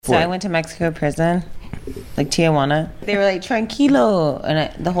So I went to Mexico prison, like Tijuana. They were like tranquilo,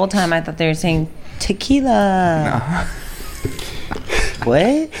 and the whole time I thought they were saying tequila.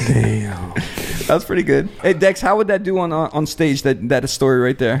 What? Damn. That's pretty good. Hey Dex, how would that do on stage? That story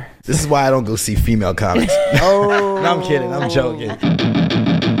right there. This is why I don't go see female comics. Oh, no, I'm kidding. I'm joking.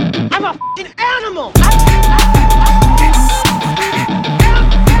 I'm a f***ing animal.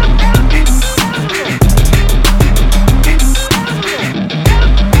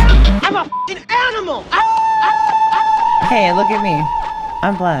 I'm a f***ing animal. Hey, look at me.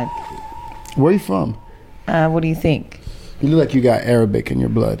 I'm black. Where are you from? What do you think? You look like you got Arabic in your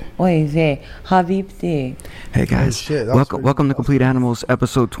blood. Oy vey, Habibti. Hey guys, shit, welcome to Complete Animals,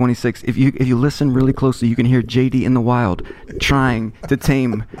 episode 26. If you listen really closely, you can hear JD in the wild trying to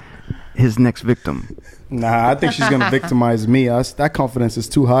tame his next victim. Nah, I think she's gonna victimize me. That confidence is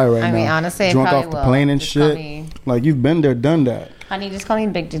too high right now. I mean, honestly, I drunk probably off the will. plane and Just call shit. me- Like you've been there, done that. Honey, just call me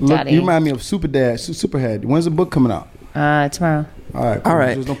Big Look, Daddy. you remind me of Superhead. When's the book coming out? Tomorrow. All right, cool. All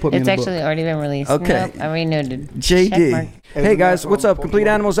right. Just don't put me It's in the actually already been released. Okay. Nope, I already noted. JD. Check mark. Hey guys, what's up? Complete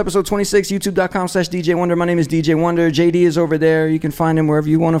Animals, episode 26, youtube.com/DJ Wonder. My name is DJ Wonder. JD is over there. You can find him wherever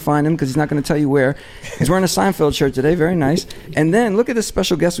you want to find him because he's not going to tell you where. He's wearing a Seinfeld shirt today. Very nice. And then look at this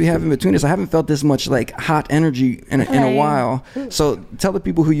special guest we have in between us. I haven't felt this much like hot energy in a Hi. while. So tell the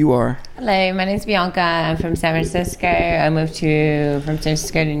people who you are. Hello, my name's Bianca. I'm from San Francisco. I moved from San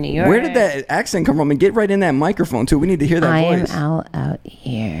Francisco to New York. Where did that accent come from? And get right in that microphone too. We need to hear that I voice. am out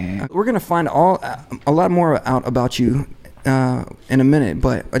here. We're going to find a lot more out about you in a minute,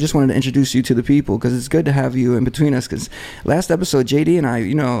 but I just wanted to introduce you to the people because it's good to have you in between us. Because last episode, JD and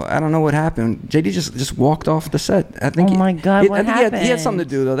I don't know what happened. JD just walked off the set. I think. Oh my God, what I think he had happened? something to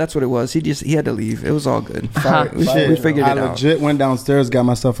do though. That's what it was. He had to leave. It was all good. We Shit, figured I it out. legit went downstairs, got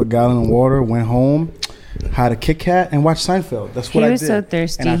myself a gallon of water, went home, had a Kit Kat, and watched Seinfeld. That's what I did. He was so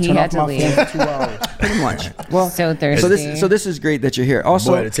thirsty, And I he turned had off to my leave. phone for 2 hours. Pretty much. Well, So thirsty. so this is great that you're here.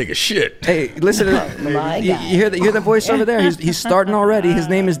 Also, Boy, to take a shit. hey, listen to My you God. hear the voice over there? He's starting already. His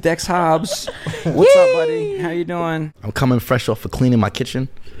name is Dex Hobbs. What's up, buddy? How you doing? I'm coming fresh off of cleaning my kitchen.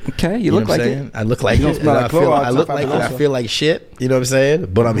 Okay, you You know look what like I'm it. saying? I look like You don't it. smell and like I Clorox look off like after it. I that. feel like shit. You know what I'm saying?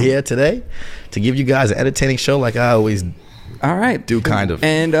 But I'm here today to give you guys an entertaining show like I always All right. do, kind of.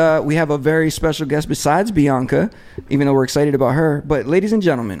 And we have a very special guest besides Bianca, even though we're excited about her. But ladies and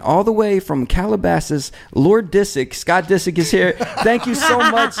gentlemen, all the way from Calabasas, Lord Disick, Scott Disick is here. Thank you so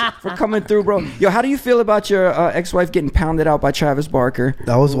much for coming through, bro. Yo, how do you feel about your ex-wife getting pounded out by Travis Barker?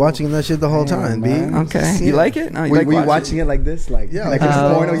 I was watching that shit the whole time, B. man. Okay. You like it? No, you Were like you watching watching it like this? Like, Yeah, like like it's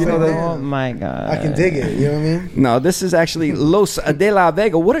this. porno, you know that? Oh my God. I can dig it. You know what I mean? No, this is actually Los de la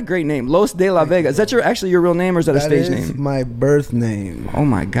Vega. What a great name. Los de la Vega. Is that actually your real name or is that a That stage is name? my birth name. Oh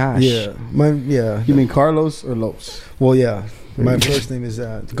my gosh. Yeah, You mean Carlos or Los? Well, yeah. My first name is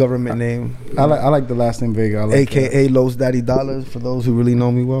government name, I like the last name Vega. I like AKA Los Daddy Dollars. For those who really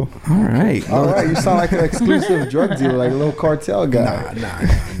know me well. All right. that. All right, you sound like an exclusive drug dealer, like a little cartel guy.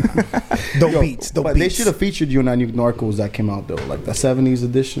 Don't Yo, beats. Don't but beats. they should have featured you in that new Narcos that came out though, like the '70s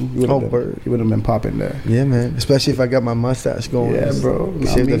edition. You Oh, bird. would have been popping there. Yeah, man. Especially if I got my mustache going. Yeah, bro. Shave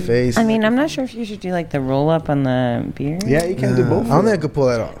I the mean- face. I mean, I'm not sure if you should do like the roll up on the beard. Yeah, you can do both. I don't think I could pull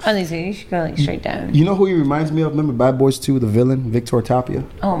that off. Oh, so you should go like straight down. You know who he reminds me of? Remember Bad Boys 2, the villain, Victor Tapia?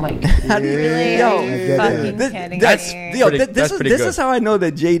 Oh my God. How do you- Really? Yo, Are you get fucking that. kidding That's me? yo, Pretty- this that's is pretty this good. is how I know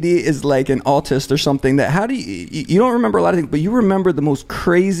that JD is like an autist or something. That how do you don't remember a lot of things, but you remember the most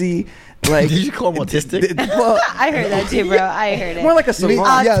crazy like. Did you call him autistic? Well, I heard that too, bro. I heard it. more like a You mean-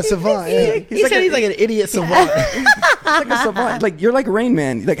 savant. yeah, savant. Yeah. He said he's like an idiot savant. Like a savant. Like you're like Rain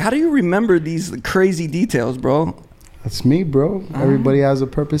Man. Like how do you remember these crazy details, bro? That's me, bro. Everybody has a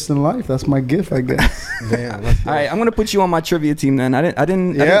purpose in life. That's my gift, I guess. Damn. All right, I'm gonna put you on my trivia team then. I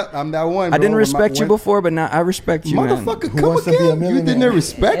didn't. Yeah, I'm that one. I didn't bro. respect you When- before, but now I respect you, man. Motherfucker, Who come wants to be a again. You millionaire? didn't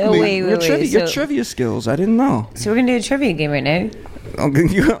respect Oh, me. wait, Your trivia, your so- trivia skills. I didn't know. So we're gonna do a trivia game right now.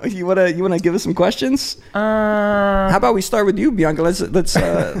 You wanna give us some questions? How about we start with you, Bianca?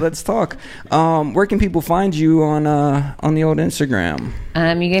 Let's talk. Where can people find you on the old Instagram?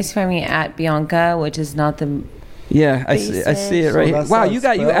 You guys find me at Bianca, which is not the. Yeah, I see it So right here. that's Wow, how you it's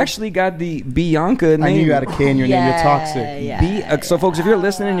got you spelled? actually got the Bianca name. I knew you had a K in your name. You're Yeah, toxic. yeah. So folks, if you're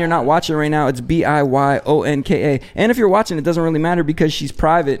listening, you're not watching right now. It's BIYONKA. And if you're watching, it doesn't really matter because she's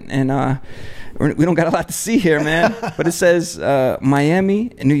private and we don't got a lot to see here, man. But it says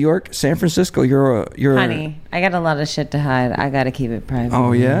Miami, New York, San Francisco. You're Honey, I got a lot of shit to hide. I gotta keep it private.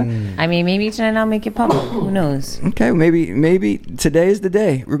 Oh yeah. I mean, maybe tonight I'll make it public. Who knows? Okay, maybe today is the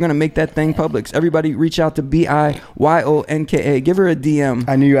day. We're gonna make that thing public. Everybody, reach out to BIYONKA. Give her a DM.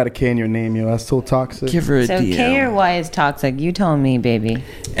 I knew you had a K in your name, yo. That's so toxic. Give her a So DM. K or Y is toxic. You tell me, baby.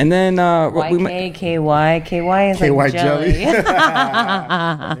 And then YK, KY. KY is KY like jelly.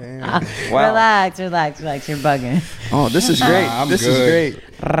 Wow. Relax. You're bugging. Oh, this is great. I'm This good. is great.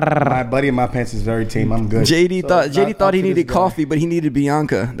 My buddy in my pants is very tame. I'm good. JD So, thought not he up to needed this guy. coffee, but he needed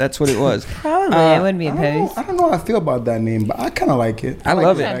Bianca. That's what it was. Probably. I wouldn't be opposed. I don't know how I feel about that name, but I kind of like it. I like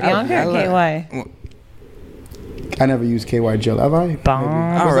love the it. fact Bianca that- or KY? I never used KY gel. Have I? Bomb. Maybe.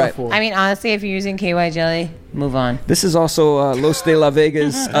 All What's right. that for? I mean, honestly, if you're using KY jelly, move on. This is also Los de La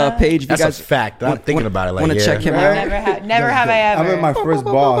Vega's page. If That's you a guys fact. I'm thinking about it. Like, want to yeah. check him Right? out. Never have I I ever. met my first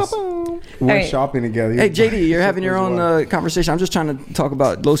boss. We went Alright. shopping together. Hey JD, you're having your own conversation. I'm just trying to talk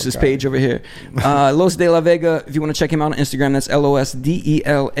about Los's page over here. Los de La Vega. If you want to check him out on Instagram, that's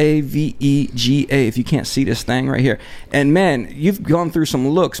LOSDELAVEGA. If you can't see this thing right here, and man, you've gone through some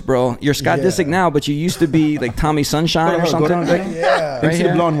looks, bro. You're Scott Yeah. Disick now, but you used to be like Tommy Sunshine or Go something. down, Vic. Yeah. Let me see here.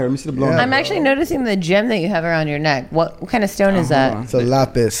 the blonde hair. Let me see the blonde hair. I'm actually noticing the gem that you have around your neck. What kind of stone is that? It's a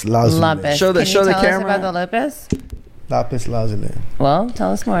lapis lazuli. Lapis. Show the- Can show you the tell camera. us about the lapis? Lapis lazuli. Well,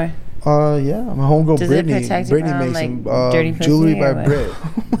 tell us more. Yeah, my homegirl Does it Brittany. protect you Brittany from, makes like, some dirty pussy jewelry or by what?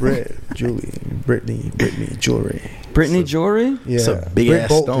 Brittany jewelry. Brittany jewelry. Yeah, It's a big Britt ass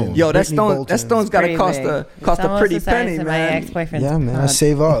Bolton. stone. Yo, that Brittany stone. Bolton. That stone's got to Pretty cost big. a It's cost a almost pretty the size penny, of my man. ex-boyfriend's Yeah, man. I pod.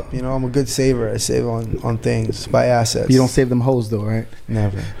 save up. You know, I'm a good saver. I save on things, buy assets. You don't save them hoes though, right?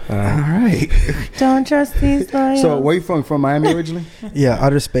 Never. All right. Don't trust these lawyers. So where you from? From Miami originally? Yeah,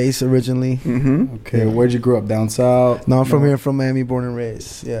 outer space originally. Mm-hmm. Okay. Where'd you grow up? Down south? No, I'm from here, from Miami, born and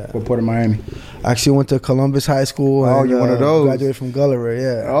raised. Yeah. What part of Miami? Actually went to Columbus High School. Oh, and, you're one of those. Graduated from Gulliver.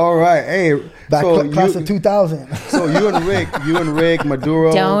 Yeah. All right. Hey. Back so class you, of 2000. So you and Rick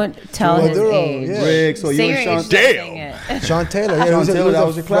Maduro. Don't tell his Maduro, age. yeah. Rick. So Say you your and Sean. age, just saying it. Sean Taylor. Yeah, Sean he was, Taylor, he was that a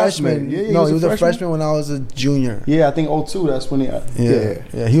was your classmate. freshman. Yeah, he no, was he a was a freshman? freshman when I was a junior. Yeah, I think 02. That's when he.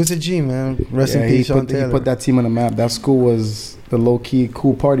 Yeah. He was a G, man. Rest in peace, Sean he Taylor. put that team on the map. That school was the low key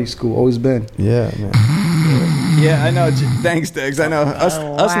cool party school. Always been. Yeah, man. Yeah, I know. Thanks, Diggs. I know. Us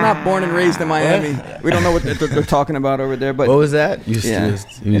not born and raised in Miami. We don't know what they're talking about over there, but What was that? Yeah.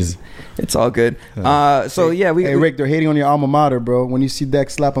 He was it's all good. So yeah, we. Hey Rick, they're hating on your alma mater, bro. When you see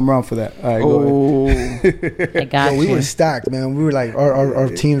Dex, slap him around for that. All right, go ahead. Oh, I got Yo, we you. were stacked, man. We were like, our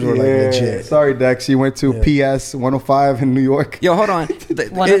teams were like legit. Sorry, Dex. You went to PS 105 in New York. yo, hold on.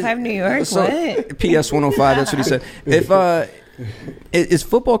 105 New York? So, What? PS 105. That's what he said. If is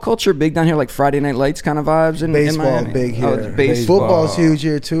football culture big down here, like Friday Night Lights kind of vibes in Baseball Miami? big here. Oh, it's baseball. Football's huge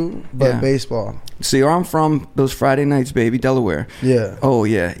here too, but Yeah. baseball. See, where I'm from, those Friday nights, baby, Delaware. Yeah. Oh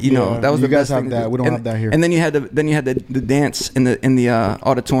yeah, you know Yeah, that was you the guys best have thing. to that. do. We don't And- have that here. And then you had the dance in the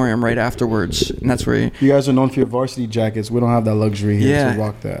auditorium right afterwards, and that's where. You guys are known for your varsity jackets. We don't have that luxury here Yeah, to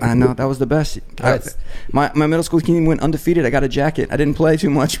rock that. I know that was the best. My middle school team went undefeated. I got a jacket. I didn't play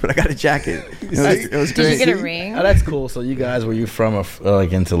too much, but I got a jacket. It was Did you great. get a ring? Oh, that's cool. So you guys, where you from? Are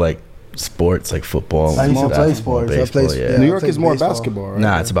like into like sports, like football? I used to and play basketball, sports. I baseball, played- yeah. New I York played is more baseball. basketball, right?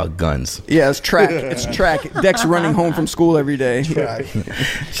 Nah, it's about guns. Yeah, it's track. It's track. Dex running home from school every day.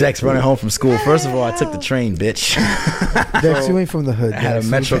 Jack's running home from school. First of all, I took the train, bitch. Dex, you ain't from the hood. I had a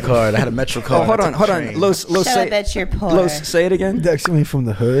Dex. Metro card. Oh, hold on. Los, Shut say, up, that's your poor. Los, say it again. Dex, you ain't from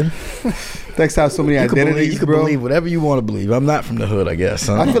the hood. Dex has so many You could identities, believe, bro. whatever you want to believe. I'm not from the hood, I guess.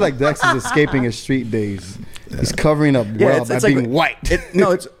 Huh? I feel like Dex is escaping his street days. He's covering up Yeah, well it's by like being white.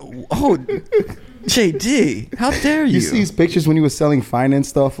 No, it's JD. How dare you? You see his pictures when he was selling finance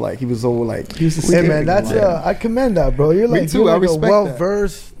stuff. Like he was all like, he used to Hey skip man, it. that's I commend that, bro. You're Me like, too, you're I like a respect that. well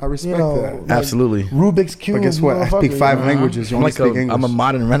versed. I respect that. Like Absolutely. Rubik's cube. But guess what? I speak motherfucker, 5 you know? languages. You I'm only like speak English. I'm a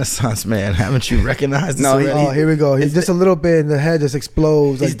modern Renaissance man. Haven't you recognized this No, already? Oh, here we go. He's just a little bit, and the head just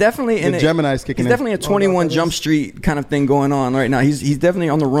explodes. He's Like, definitely in the it. Gemini's kicking He's in. definitely a 21 Jump Street kind of thing going on right now. He's definitely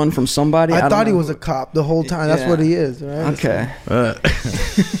on the run from somebody. I don't thought he know. was a cop the whole time. That's Yeah. what he is, right? Okay.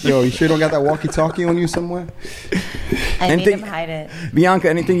 Yo, you sure you don't got that walkie-talkie on you somewhere? I made Anything- him hide it. Bianca,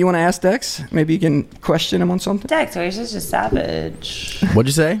 anything you want to ask Dex? Maybe you can question him on something. Dex, why are you such a savage? What'd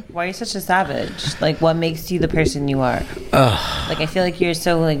you say? Why are you such a savage? Like, what makes you the person you are? Like, I feel like you're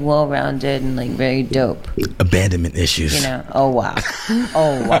so like well-rounded and like very dope. Abandonment issues. You know? Oh wow.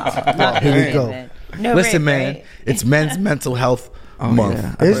 Oh wow. Not Here we rape, go. man. No Listen, rape, man, right? it's Men's Mental Health Month.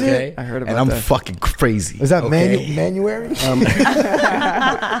 yeah. Is okay? it? I heard about And I'm that. fucking crazy. Is that okay? Manuary?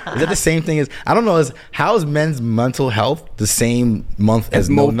 that the same thing as I don't know? How is men's mental health the same month as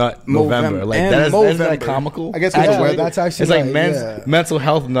No Nut November? Like that's like comical. I guess that's actually it's like men's mental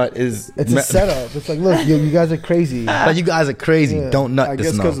health nut is. It's a setup. It's like, look, you guys are crazy. Like you guys are crazy. Yeah. Don't nut. I this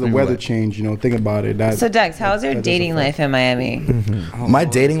guess because of the weather like, change. You know, think about it. That, So Dex, how's your that dating doesn't life in Miami? my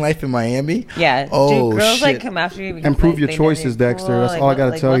dating life in Miami. Yeah. Oh, do girls shit. like come after you? because, Improve like, your they know choices, you're Dexter. cool? That's all I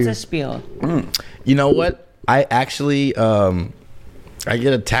gotta tell what's you. a spiel? You know what? I actually I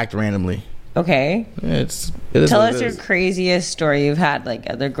get attacked randomly. Okay. It is Tell what us it your is. craziest story you've had. Like,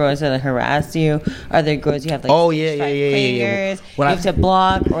 are there girls that harass you? Are there girls you have like? Oh, stage yeah. fright clingers? When you I- have to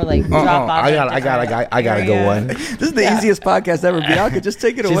block or like drop off. I got a good one. This is the easiest podcast ever. Bianca, just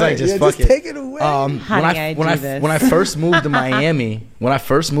take it She's away. like, just Yeah, fuck just it. take it away. Honey, when I first moved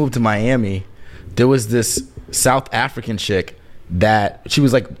to Miami, there was this South African chick that she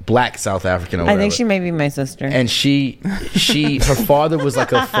was like black South African or I whatever. think she may be my sister. and her father was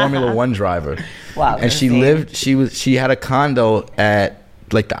like a Formula One driver. Wow, And she insane. she had a condo at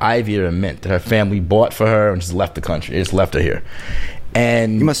like the Ivy or Mint that her family bought for her and just left the country. Just left her here.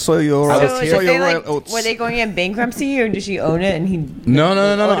 And You must sow your I was So here. sow did your they, royal like, oats. were they going in bankruptcy or did she own it and he? No. owned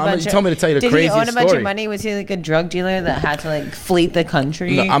a You bunch told me to tell you the Did craziest he own a bunch story. of money? Was he like a drug dealer that had to like flee the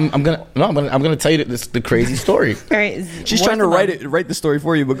country? No, I'm gonna tell you the crazy story. She's trying to write the story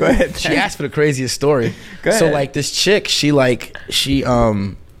for you, but go ahead. She asked for the craziest story. Go So ahead. like this chick,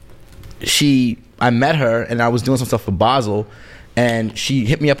 I met her and I was doing some stuff for Basel, and she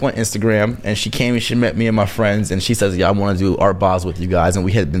hit me up on Instagram and she came and she met me and my friends and she says, yeah, I want to do Art Basel with you guys, and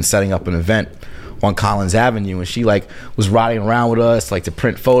we had been setting up an event on Collins Avenue and she like was riding around with us like to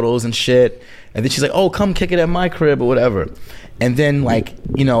print photos and shit, and then she's like, oh, come kick it at my crib or whatever. And then like,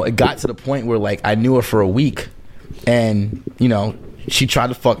 you know, it got to the point where like I knew her for a week and, you know, she tried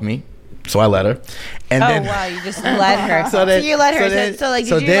to fuck me. So I let her. And then, wow, you just let her. So then- you let her. then- So like, did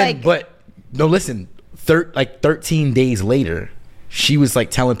so you then, like? But no, listen. 13 days later, she was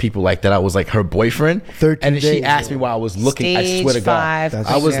like telling people like that I was like her boyfriend. 13 and then she days, asked me while I was looking. I swear to God, Five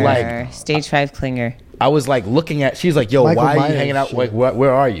I was clinger. like, stage 5 clinger. I was like looking at. She's like, yo, Michael why are you Myers hanging out? shit. Like,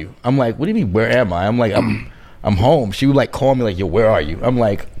 where are you? I'm like, what do you mean? Where am I? I'm like, I'm home. She would like call me like, yo, where are you? I'm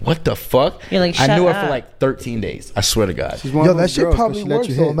like, what the fuck? You're like, I knew her shut for up. like 13 days. I swear to God. She's one Yo, of that those shit girls 'cause probably she let works.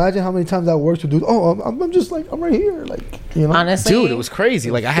 you So hit. imagine how many times that works to do. Oh, I'm just like, I'm right here, like, you know. Honestly, Dude, it was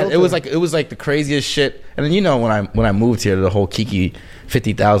crazy. Like it was like the craziest shit. And then you know when I moved here, the whole Kiki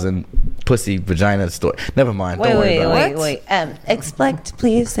 50,000 pussy vagina story. Never mind. Don't worry about it. Wait. Explact,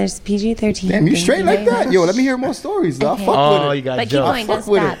 please. There's PG-13. Damn, you Thank straight like very that? much. Yo, let me hear more stories. I'll fuck Oh, with you it. got But keep jokes. going. Don't Fuck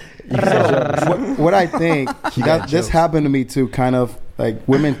with stop. What I think that this happened to me too. Kind of like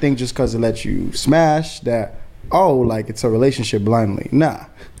women think just because it lets you smash that, oh, like it's a relationship blindly. Nah.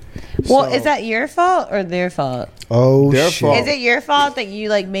 Well, So- is that your fault or their fault? Oh, Their shit. fault. Is it your fault that you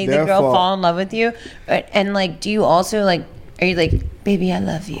like made the Their girl fault. fall in love with you? And like, do you also like? Are you like, baby, I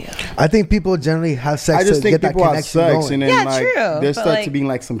love you? I think people generally have sex I just to think get that people have connection sex going. and then Yeah, like true, there but, starts to like, being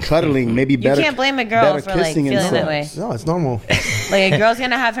like some cuddling, maybe You better. can't blame a girl better for like kissing and feeling that sex. way. No, it's normal. Like a girl's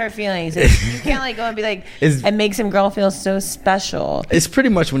gonna have her feelings. You can't like go and be like and make some girl feel so special. It's pretty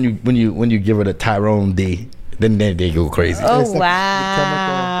much when you give her the Tyrone D, then they go crazy. Oh It's like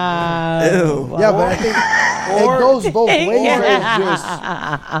wow! Ew. Yeah, but I think it goes both ways. It's just,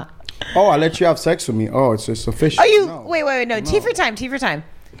 oh, I let you have sex with me. Oh, it's just official. Are you No. wait? No, T for time. T for time.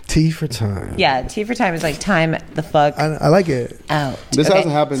 Yeah, T for time is like time the fuck I like it. out. This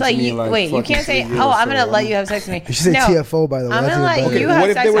hasn't happened so to like, me you, in, like, wait, you fucking can't say, 3 "Oh, years, I'm gonna so let you have sex with me." You should say no, TFO, by the way. I'm That's gonna let even better. you Okay, have what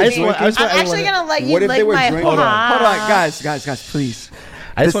if sex they were with me. drinking? I'm actually gonna let you What if lick they were my drinking? Hold on, hot. guys, please.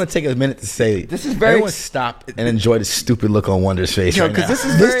 I just want to take a minute to say This is very everyone ex- stop and enjoy the stupid look on Wonder's face Yo, right now. because this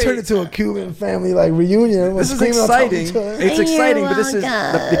is This very. turned into a Cuban family like reunion. Everyone's This is screaming on top of exciting. each other. It's You're exciting, but this is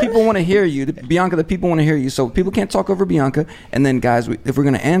welcome. the people want to hear you. Bianca, the people want to hear you. So people can't talk over Bianca. And then, guys, if we're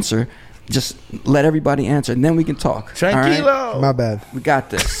gonna answer, just let everybody answer, and then we can talk. All right? Tranquilo. My bad. We got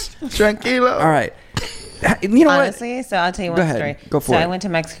this. Tranquilo. All right. You know Honestly, so I'll tell you one Go ahead. story. Go for so it. I went to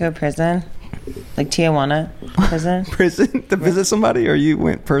Mexico prison, like Tijuana prison. what? Prison to visit somebody, or you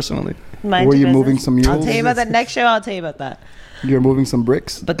went personally? Mind Were your you moving business. some I'll mules? tell you about that next show. I'll tell you about that. You're moving some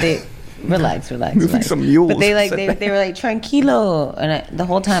bricks. But they relax. Moving some mules. But they like they were like tranquilo, and the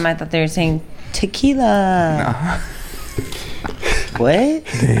whole time I thought they were saying tequila. What?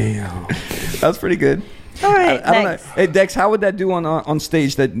 Damn. That's pretty good. All right, I don't know. next. Hey Dex, how would that do on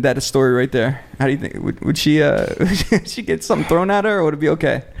stage? That story right there. How do you think? Would she would she get something thrown at her, or would it be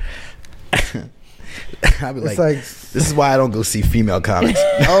okay? I'd be It's like, like this is why I don't go see female comics.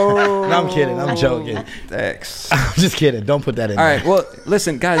 Oh, No, I'm kidding. I'm joking. Dex. I'm just kidding. Don't put that in All there. right. Well,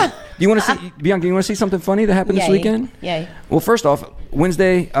 listen, guys. Do you want to see Bianca? You want to see something funny that happened this weekend? Yeah. Well, first off,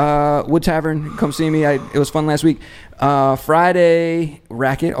 Wednesday, Wood Tavern, come see me. It was fun last week. Friday,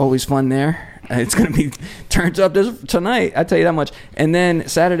 Racket, always fun there. It's going to be turned up tonight, I tell you that much. And then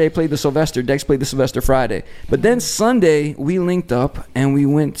Saturday played the Sylvester. Dex played the Sylvester Friday. But then Sunday, we linked up and we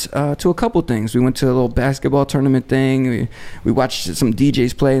went to a couple things. We went to a little basketball tournament thing. We watched some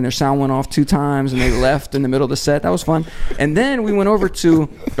DJs play and their sound went off 2 times and they left in the middle of the set. That was fun. And then we went over to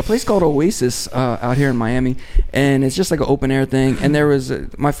a place called Oasis out here in Miami. And it's just like an open air thing. And there was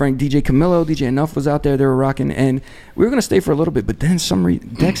my friend DJ Camilo, DJ Enough was out there. They were rocking. And we were going to stay for a little bit. But then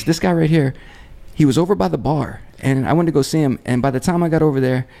Dex, this guy right here, he was over by the bar, and I went to go see him. And by the time I got over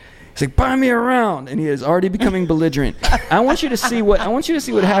there, he's like, "Buy me around," and he is already becoming belligerent. I want you to see what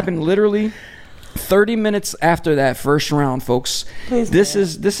happened. Literally, 30 minutes after that first round, folks. This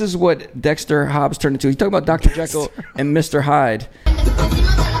is what Dexter Hobbs turned into. He's talking about Dr. Jekyll and Mr. Hyde.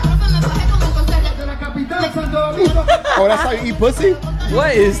 Oh, that's how you eat pussy?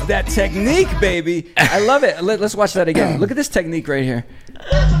 What is that technique, baby? I love it. Let's watch that again. Look at this technique right here.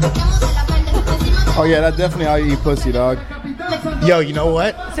 Oh yeah, that's definitely how you eat pussy, dog. Yo, you know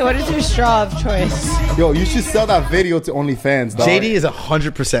what? So what is your straw of choice? Yo, you should sell that video to OnlyFans, dog. JD is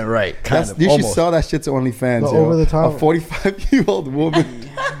 100% right. You should sell that shit to OnlyFans, The yo. over the top. A 45-year-old woman.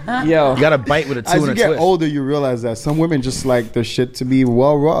 Yo, You got to bite with a As you tuna get twist. older, you realize that some women just like their shit to be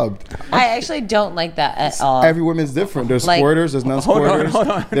well rubbed. I actually don't like that at all. Every woman's different. There's Like- squirters, there's non-squirters. Hold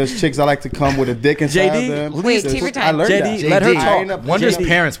on. There's chicks that like to come with a dick inside JD, of them. Wait, There's- take your I time. learned JD, that. let her I talk. ain't up- Wonder's JD.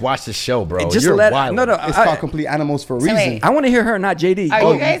 parents watch this show, bro. Just You're let wild. no. It's called Complete Animals for a reason. wait. I want to hear her, not JD.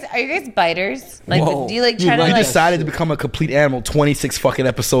 Are you guys biters? Like, Whoa. do you like try to You like? decided to become a complete animal 26 fucking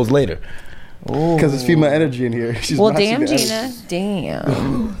episodes later. Because it's female energy in here. She's Well, matching damn, the Gina.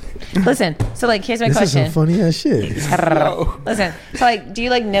 Damn. Listen. So, like, here's my This is some question. funny ass shit. Listen. So, like, do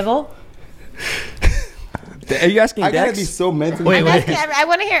you like nibble? Are you asking I gotta Dex? be so mentally. Wait, wait. I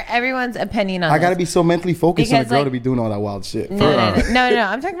want to hear everyone's opinion on. I gotta this. be so mentally focused on a Because, girl like- to be doing all that wild shit. No.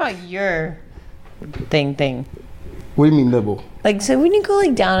 I'm talking about your thing. What do you mean nibble? Like, so when you go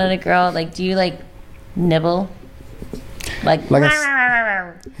like down on a girl, like, do you like nibble? Like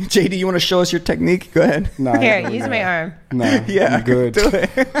JD, you want to show us your technique? Go ahead. Nah, here, use my arm. Nah, Yeah, I'm good. do it.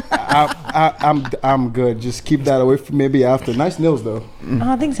 I'm good. Just keep that away from maybe after. Nice nails though.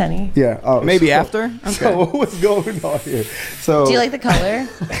 Oh, thanks, honey. Yeah. Oh, Maybe so- after. So what's going on here? So Do you like the color?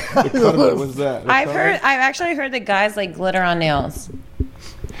 the color? What's that? The I've color? actually heard that guys like glitter on nails.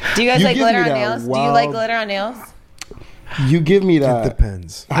 Do you guys You like give glitter me on that nails? Do you like wild- glitter on nails? You give me It that.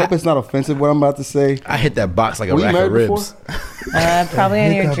 depends. I hope it's not offensive what I'm about to say. I hit that box like a Were you rack of married ribs. before? Probably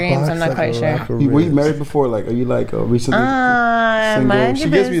in Hit your that dreams. box I'm not like quite a sure. rack of Were you ribs. married before? Like, are you like recently single? Mind She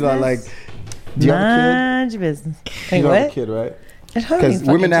your gives me that like. business. Do you have a Mind your business. kid? Wait, You don't have a what? kid, right? Because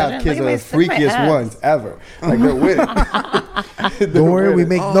women that have kids are the freakiest ones ever. Like they're winning. Don't worry, we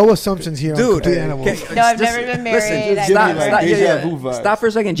make no assumptions here on Dude, Complete Animals. No, I've never been married. Listen, I've stop, never- stop, Deja vu vibes. stop for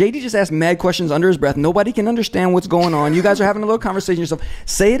a second. JD just asked mad questions under his breath. Nobody can understand what's going on. You guys are having a little conversation yourself.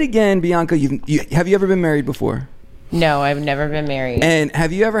 Say it again, Bianca. Have you ever been married before? No, I've never been married. And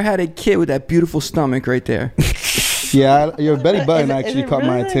have you ever had a kid with that beautiful stomach right there? Yeah, your belly button Is it actually caught my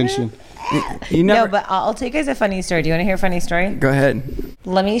really that attention. You never. No, but I'll tell you guys a funny story. Do you want to hear a funny story? Go ahead.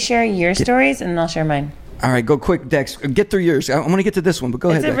 Let me share your stories and then I'll share mine. All right, go quick, Dex. Get through yours. I want to get to this one, but go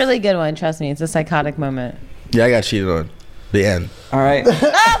It's ahead. a Dex. really good one. Trust me. It's a psychotic moment. Yeah, I got cheated on. The end. All right.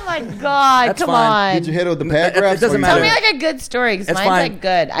 Oh my God. That's Come fine. Did you on. hit it with the It paragraphs? doesn't or you matter. Tell did- me like a good story because That's mine's fine. like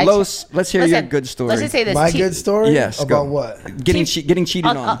good. Los, let's hear your good story. Let's just say this. My good story? Yes, About go. what? Getting cheated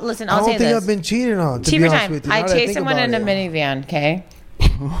on. Listen, I I'll don't say think this. I've been cheated on, to Cheap be your honest time. with you. I Now that chased think someone in about a it. minivan, okay?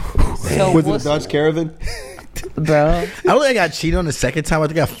 So Was it we'll a Dodge Caravan? bro. I don't think I got cheated on the second time. I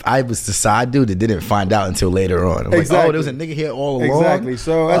think I was the side dude that didn't find out until later on. I'm like, Exactly. oh, there was a nigga here all along. Exactly.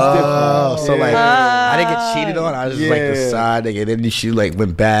 So that's Oh, different. so like Yeah. I didn't get cheated on. I was just like the Yeah. side nigga. And then she like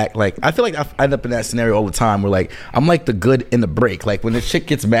went back. Like I feel like I end up in that scenario all the time where like I'm like the good in the break. Like when the chick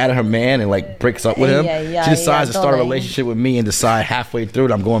gets mad at her man and like breaks up with him, Yeah, she decides to start a totally. relationship with me and decide halfway through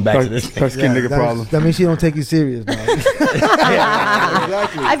that I'm going back to this. Dark skin nigga that- problem. That means she don't take you serious, dog.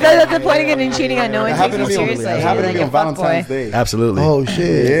 Exactly. I feel that's the point of getting cheating on. No one It takes happened you to me on, seriously. it happened to You're me on like a Valentine's fuckboy. Day. Absolutely. Oh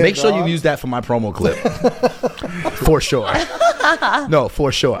shit. Yeah, Make sure dog. you use that for my promo clip. For sure. No,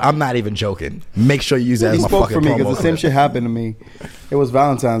 for sure. I'm not even joking. Make sure you use that He as my spoke fucking for me promo because the same clip. shit happened to me. It was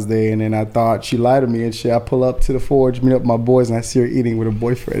Valentine's Day, and then I thought she lied to me and shit. I pull up to the Forge, meet up with my boys, and I see her eating with her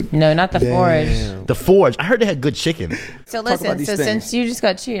boyfriend. No, not the Forge. The Forge. I heard they had good chicken. So about listen, these so things. since you just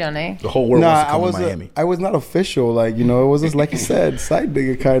got cheated on, The whole world wants to I come was to Miami. I was not official. Like, you know, it was just like you said, side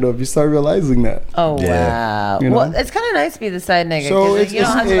nigga kind of. You start realizing that. Oh Yeah. wow. You know? Well, it's kind of nice to be the side nigga. So 'cause, it's, you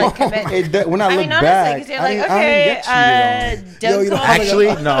don't have to like commit. when I look honestly, back, 'cause you're I like, didn't okay, get cheated on. don't you know, call me.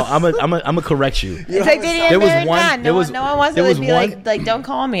 Actually, no. I'm gonna correct you. It's like dating There a was married one- man. there No, was- no one wants there to was be one- like, don't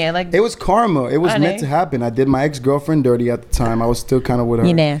call me. I like. It was karma. It was Honey. meant to happen. I did my ex-girlfriend dirty at the time. I was still kind of with her.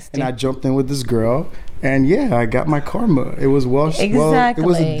 You nasty. And I jumped in with this girl. And yeah, I got my karma. It was it was a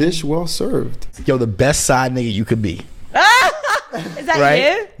Exactly. dish well served. Yo, the best side nigga you could be. Is that Right?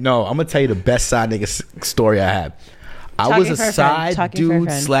 you? No, I'm gonna tell you the best side nigga story I had. I Talking was a for a friend. side Talking for a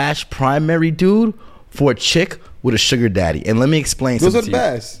dude friend. / primary dude for a chick with a sugar daddy. And let me explain Those something are the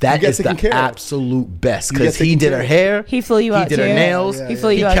to you. best. You That get is the taken care of. absolute best You because get he taken did care her of. hair. He flew you He out did too? her nails. Yeah, He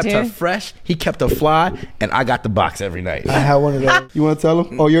flew you out kept her too? fresh. He kept her fly, and I got the box every night. I had one of those. You want to tell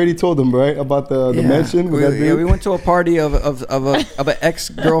him? Oh, you already told him, right? About the mansion? with that dude? We went to a party of an ex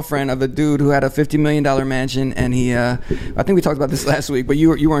girlfriend of a dude who had a $50 million mansion, and he I think we talked about this last week, but you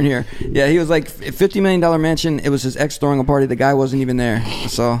weren't here. Yeah, he was like $50 million mansion. It was his ex throwing a party. The guy wasn't even there.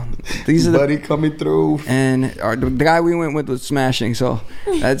 So these are the Buddy coming through. and the guy we went with was smashing. So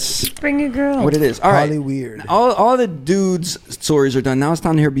that's Bring a girl. what it is. All right, Probably weird. all the dudes' stories are done. Now it's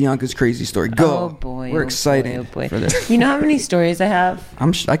time to hear Bianca's crazy story. Go. Oh boy. We're oh excited boy, oh boy. for this. You know how many stories I have?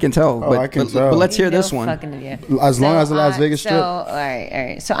 I can tell, I can tell. but let's hear No this one. fucking idea. As long as the Las Vegas Strip. All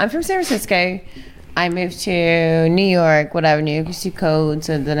right. So I'm from San Francisco. I moved to New York, whatever, New York is too cold.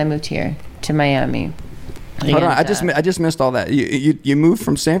 So then I moved here to Miami. Hold on, And, I just missed all that. You moved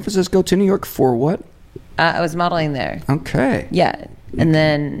from San Francisco to New York for what? I was modeling there. Okay. Yeah. And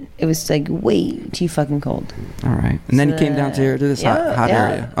then it was like way too fucking cold. All right. And then you came down to here to this hot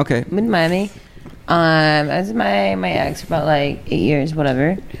area. Okay. I'm in Miami. I was with my ex for about like 8 years,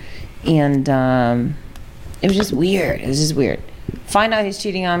 whatever. And it was just weird. It was just weird. Find out he's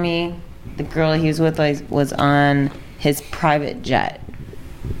cheating on me. The girl he was with was on his private jet.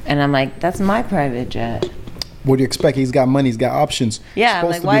 And I'm like, that's my private jet. What do you expect? He's got money. He's got options. Yeah,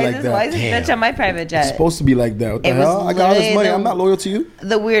 I'm Supposed like, to why be is this? Why is this bitch on my private jet? It's supposed to be like that. What the It was hell? I got all this literally money. the- I'm not loyal to you.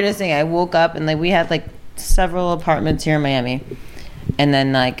 The weirdest thing, I woke up and like we had like several apartments here in Miami, and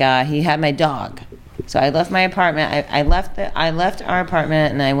then like he had my dog, so I left my apartment. I left our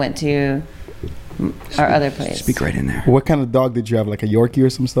apartment and I went to our other place. Speak right in there. What kind of dog did you have? Like a Yorkie or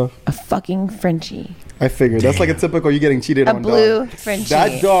some stuff? A fucking Frenchie, I figured that's like a typical you getting cheated a on. blue dog. Frenchie.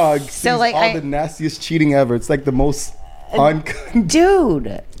 That dog So, sees like, all the nastiest cheating ever. It's like the most dude,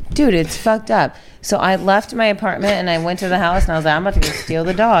 it's fucked up. So I left my apartment and I went to the house and I was like, I'm about to go steal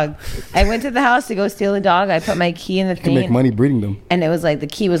the dog. I went to the house to go steal the dog. I put my key in the can make thing, money breeding them. and it was like the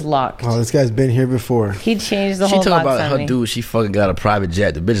key was locked. Oh, this guy's been here before. He changed the She whole talking box about on her me. dude. She fucking got a private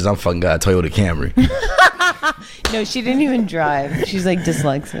jet. The bitches I'm fucking got a Toyota Camry. No, she didn't even drive. She's like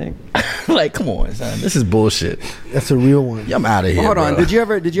dyslexic. Like, come on, son. This is bullshit. That's a real one. Yeah, I'm out of here. Hold on. bro.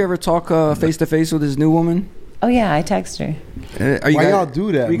 Did you ever talk face to face with his new woman? Oh yeah, I text her. Are you Why guys, y'all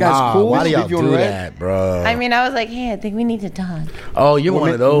do that? Are you guys Nah, cool? why do y'all Leave you on do red? that, bro? I mean, I was like, hey, I think we need to talk. Oh, you're one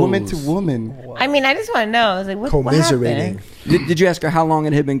of those. Woman to woman. I mean, I just want to know. I was like, what Commiserating. happened? Did you ask her how long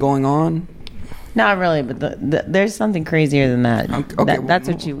it had been going on? Not really, but there's something crazier than that. Okay, That's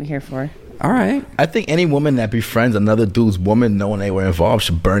what you were here for. All right. I think any woman that befriends another dude's woman knowing they were involved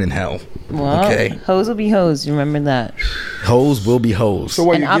should burn in hell. Well, Okay. hoes will be hoes. Remember that. Hoes will be hoes. So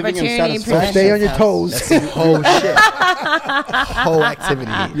what, An you giving him opportunity So satisfaction? stay on your toes. whole shit. Whole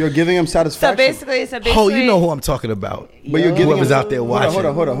activity. You're giving him So satisfaction. basically, Oh, you know who I'm talking about. But you're giving Whoever's him, out there watching.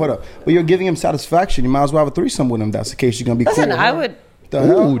 Hold on. But you're giving him satisfaction. You might as well have a threesome with him. That's the case. You're gonna be Listen, cool. I would. The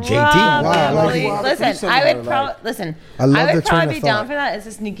hell? Ooh, JD. Probably, Wow. listen, I would probably listen. I love I the would train probably of be down thought. for that. It's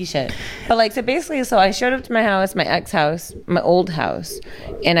a sneaky shit. But like, so basically, so I showed up to my house, my ex house, my old house,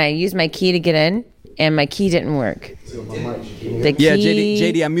 and I used my key to get in, and my key didn't work. The Yeah, key,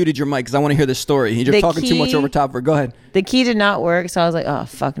 JD, I muted your mic because I want to hear this story. You're The talking too much key- over top of her. Go ahead. the key did not work, so I was like, oh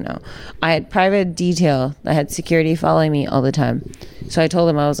fuck no. I had private detail. I had security following me all the time. So I told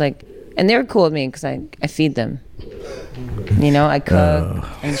them, I was like, and they were cool with me because I feed them. You know, I cook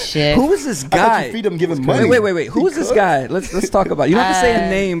and shit. Who was this I thought guy? you feed him, give him money. Wait. Who was this guy? Let's talk about it. You don't have to say a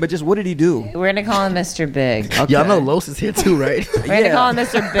name, but just what did he do? We're gonna call him Mr. Big. Y'all know Los is here too, right? We're gonna call him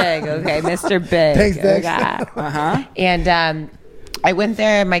Mr. Big, okay? Mr. Big. Thanks, Dex. Okay. And I went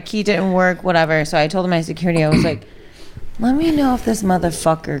there, my key didn't work, whatever. So I told my security, I was like, let me know if this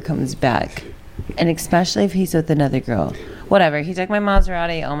motherfucker comes back. And especially if he's with another girl. whatever. He took my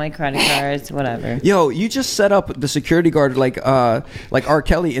Maserati, all my credit cards, whatever. Yo, you just set up the security guard like R.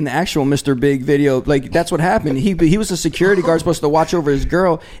 Kelly in the actual Mr. Big video. Like that's what happened. He was a security guard supposed to watch over his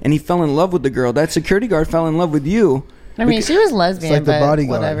girl, and he fell in love with the girl. That security guard fell in love with you. I mean, she was lesbian, like the but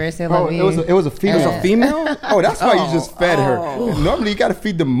bodyguard. whatever. So Oh, it was a female. It was a female. Oh, that's why you just fed her. Normally, you gotta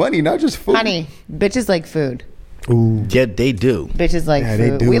feed the money, not just food. Honey, bitches like food. Ooh. Yeah, they do. Bitches like Yeah, they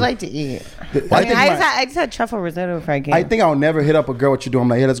food. do. We like to eat. I just had truffle risotto before I came. I think I'll never hit up a girl what you do. I'm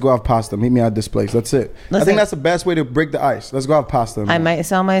like, hey, let's go have pasta. Meet me at this place. That's it. I Listen. think that's the best way to break the ice. Let's go have pasta. I might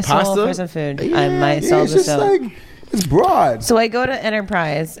sell my soul Pasta? for some food. I might Yeah, sell it's the just soul. like it's broad. So I go to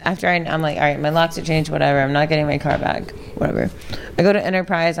Enterprise after I'm like, all right, my locks are changed, whatever. I'm not getting my car back, whatever. I go to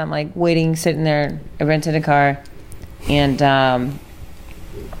Enterprise. I'm like waiting, sitting there. I rented a car, and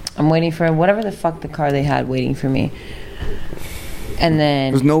I'm waiting for whatever the fuck the car they had waiting for me. And It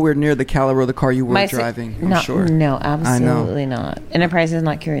then was nowhere near the caliber of the car you were my driving. no, I'm sure. no, I know. absolutely not. Enterprise does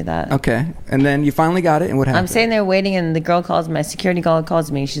not carry that. Okay, and then you finally got it, and what happened? I'm sitting there waiting, and the girl calls, my security guard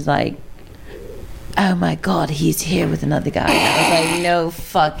calls me. She's like, oh my God, he's here with another guy. I was like, no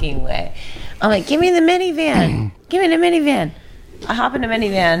fucking way. I'm like, give me the minivan. Give me the minivan. I hop in the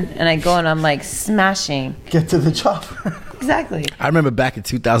minivan, and I go, and I'm like smashing. Get to the chopper. Exactly. I remember back in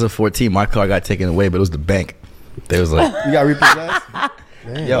 2014, my car got taken away, but it was the bank. They was like, You got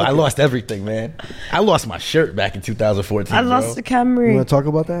repossessed. yo, I lost everything, man. I lost my shirt back in 2014. I lost the You want Camry. to talk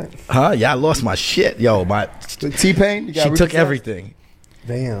about that? Huh? Yeah, I lost my shit. Yo, T-Pain. You got she took repossessed? everything.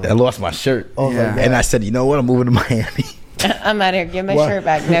 Damn. I lost my shirt. Oh, Yeah. my God. And I said, you know what? I'm moving to Miami. I'm out here. Give my What? shirt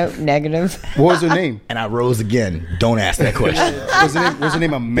back. No, negative. What was her name? And I rose again. Don't ask that question. Was her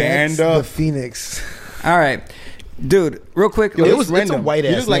name That's Amanda? the Phoenix. All right, dude. Real quick. Yo, It it's was- it's a random. white You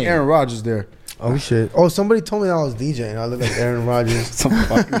ass look like name. Aaron Rodgers there. Oh shit! Oh, somebody told me that I was DJing. I look like Aaron Rodgers. Some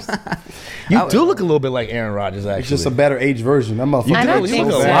fuckers. You do look a little bit like Aaron Rodgers, actually. It's just a better age version. That motherfucker. I don't you think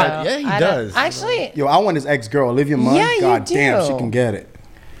look so. a lot. Yeah, he I don't- does. Actually, Yo, I want his ex-girl, Olivia Munn. Yeah, you God damn, do. she can get it.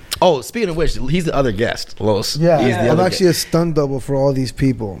 Oh, speaking of which, he's the other guest, Los. Yeah, He's the I'm other actually a stunt double for all these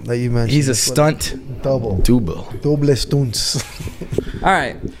people that you mentioned. He's a That's what stunt double. double. Doble stunts. All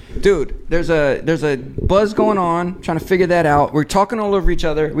right, dude. There's a buzz going on. Trying to figure that out. We're talking all over each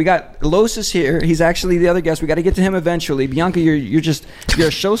other. We got Los is here. He's actually the other guest. We got to get to him eventually. Bianca, you're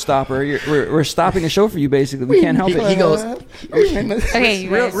a showstopper. We're stopping a show for you. Basically, we can't help it. He goes, okay, you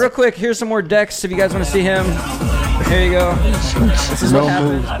guys. Real quick. Here's some more decks if you guys want to see him. Here you go. This is what No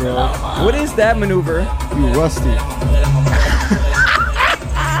happens. moves, bro. What is that maneuver? You rusty.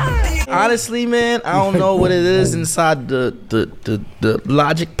 honestly, man, I don't know what it is inside the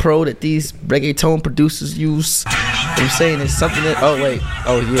Logic Pro that these reggaeton producers use. I'm saying it's something that. Oh wait.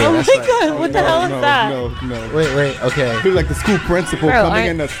 Oh yeah. Oh that's my right. God, what the hell is that? No. Wait. Okay. Feel like the school principal Bro, coming aren't-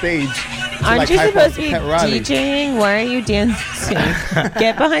 in the stage. Aren't like you hype supposed up to be Pat Riley. DJing? Why are you dancing?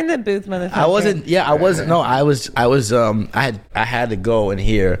 Get behind the booth, motherfucker. I wasn't. Yeah, I wasn't. No, I was. I had to go and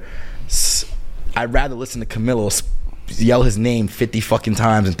hear. I'd rather listen to Camilo yell his name 50 fucking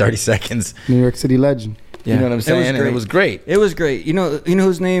times in 30 seconds. New York City legend. You know what I'm saying? And it was great. It was great. You know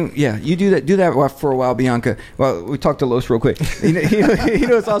whose name? Yeah, you do that for a while, Bianca. Well, we talked to Los real quick. you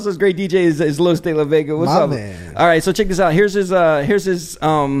know it's also his great DJ is Los de la Vega. What's My up? man. All right, so check this out. Here's his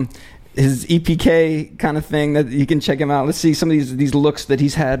EPK kind of thing that you can check him out. Let's see some of these looks that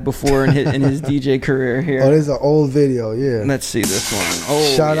he's had before in his DJ career here. Oh, this is an old video. Yeah. Let's see this one.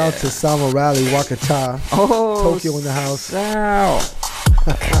 Oh, Shout out yeah. to Sama Rally, Wakata, Oh, Tokyo in the house. Sal.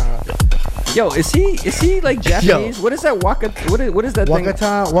 Yo, is he like Japanese? What is that waka? What is that thing?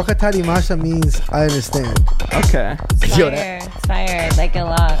 Wakata Dimasha means I understand. Okay. It's Yo, fire. It's fire. Like a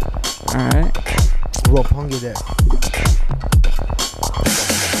lot. All right. Roppongi there.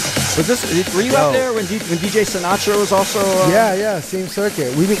 Was this? Were you out there when DJ Sinatra was also? Yeah, same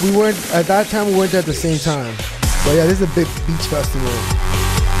circuit. We weren't at that time. We weren't at the same time. But yeah, this is a big beach festival.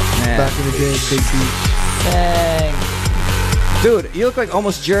 Man. Back in the day, big beach. Dang. Dude, you look like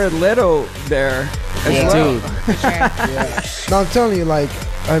almost Jared Leto there. As Yeah. well. Dude. For sure. Yeah. No, I'm telling you, like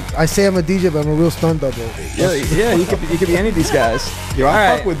I say I'm a DJ, but I'm a real stunt double. Yeah, you could be any of these guys. Yo, All I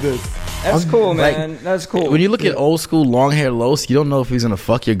right. fuck with this. That's cool, like, man. That's cool. When you look at old school long hair Los, you don't know if he's gonna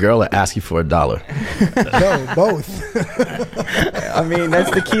fuck your girl or ask you for $1. No, both. I mean,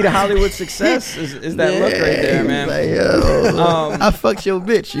 that's the key to Hollywood success. Is that look right there, man? Like, yo, I fucked your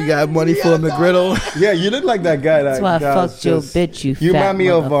bitch. You got money for a McGriddle. Yeah, you look like that guy. That's why I that was fucked your just- bitch, you You fat remind me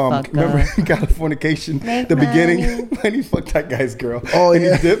of motherfucker. remember Californication, Make the beginning money. when he fucked that guy's girl. Oh and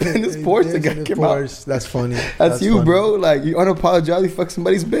yeah, he dipped in his Porsche. The Dips guy in his came out. Porsche. That's funny. That's you, funny. bro. Like you unapologetically fuck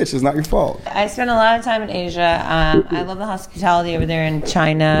somebody's bitch. It's not your fault. I spent a lot of time in Asia. I love the hospitality over there in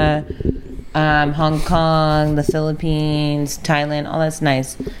China, Hong Kong, the Philippines, Thailand, all that's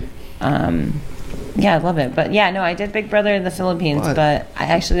nice. Yeah, I love it. But yeah, no, I did Big Brother in the Philippines, What? but I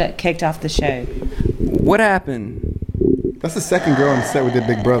actually got kicked off the show. What happened? That's the second girl on the set we did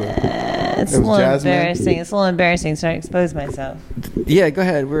Big Brother. It's It a was little Jasmine. embarrassing. It's a little embarrassing, so I exposed myself. Yeah, go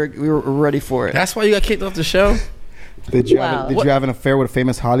ahead. We were ready for it. That's why you got kicked off the show. Did you Wow. have, you have an affair with a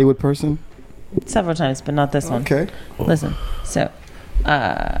famous Hollywood person? Several times, but not this one. Okay. Listen, so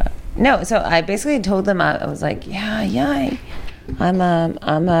no, so I basically told them I was like, yeah, I'm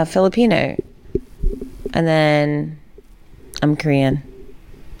a Filipino, and then I'm Korean.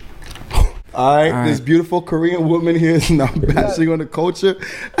 All right, right. this beautiful Korean woman here is now bashing on the culture.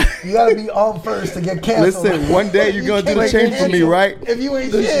 You gotta be on first to get canceled. Listen, one day you're gonna do the change for me, right? If you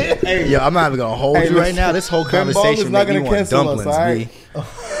ain't shit. Yo, I'm not even gonna hold Hey, you right listen, now. This whole Ben Ball is conversation not made me gonna want cancel us, dumplings, all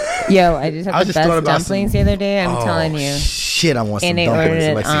right? B. Yo, I just I had was the just thought best about dumplings some- the other day. I'm telling you. Shit, I want some And they dumplings. ordered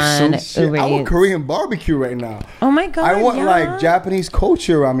it Like some on sushi. Shit, Uber I want Eats. Korean barbecue right now. Oh my god! I want yeah. like Japanese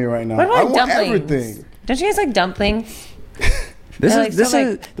culture around me right now. What I about want dumplings? everything. Don't you guys like dumplings? This They're is like this so,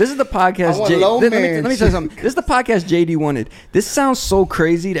 is like- this is the podcast. I want J- low let me man tell you something. This is the podcast JD wanted. This sounds so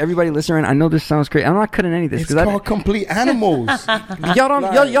crazy to everybody listening. I know this sounds crazy. I'm not cutting any of this It's because called complete animals. y'all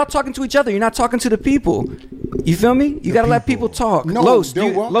don't y'all talking to each other. You're not talking to the people. You feel me? You gotta let people talk. No, Los,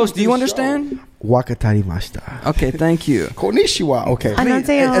 they're welcome Los, to do you the understand? Wakatarimashita. Okay, thank you. Konnichiwa. Okay.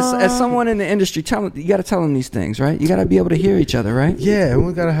 Annyeonghaseyo. As someone in the industry, you got to tell them these things, right? You got to be able to hear each other, right? Yeah,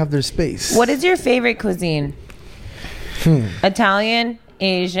 everyone gotta have their space. What is your favorite cuisine? Italian,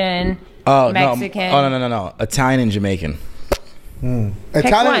 Asian, Oh Mexican. no! Oh no! Italian and Jamaican.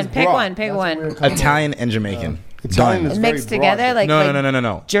 Italian Pick is one. Pick broad. one. Pick one. Italian and Jamaican. Italian Done. is very Mixed broad. together, like No, like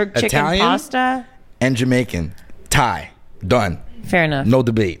no. jerk chicken Italian pasta. and Jamaican. Thai. Done. Fair enough. No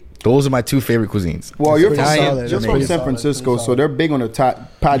debate. Those are my two favorite cuisines. Well, you're from, Pretty San, solid. you're That's from pretty San solid. Francisco, Pretty so they're big on the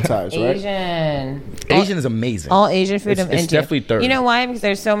pad thais, right? Asian. Asian is amazing. All Asian food It's- I'm it's into. definitely third. You know why? Because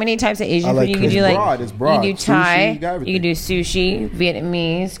there's so many types of Asian I like food. You can it. do It's like broad, it's broad. you can do Sushi, Thai, you got you can do sushi,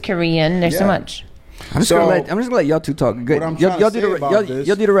 Vietnamese, Korean. There's so Yeah. much. I'm just So- gonna let y'all two talk. Good. What I'm Y'all trying to do say the about y'all, this-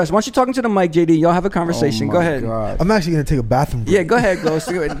 y'all do the rest. Why don't you talking to the mic, JD? Y'all have a conversation. Oh Go my ahead. God. I'm actually gonna take a bathroom break. Yeah, go ahead, Ghost.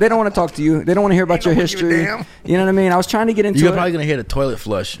 They don't want to talk to you. They don't want to hear about your history. damn. You know what I mean? I was trying to get into You're it. probably gonna hear the toilet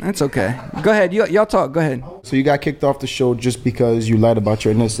flush. That's okay. Go ahead. Y'all talk. Go ahead. So you got kicked off the show just because you lied about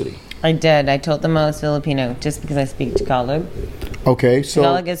your ethnicity. I did. I told them I was Filipino just because I speak Tagalog. Okay, so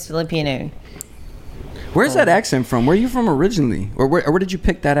Tagalog is Filipino. Where's that accent from? Where are you from originally, or where did you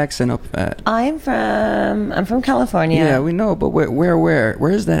pick that accent up at? I'm from California. Yeah, we know, but where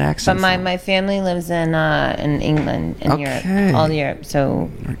is that But accent? my family lives in England, in Okay. Europe, all Europe. So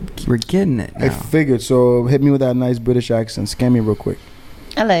from? We're getting it I now. figured. So hit me with that nice British accent. Scam me real quick.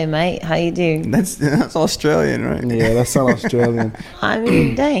 hello, mate. How you do? That's Australian, right? Yeah, that sounds Australian. I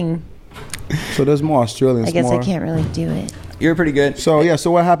mean, dang. So there's more Australians. I guess I more. can't really do it. You're pretty good. So yeah,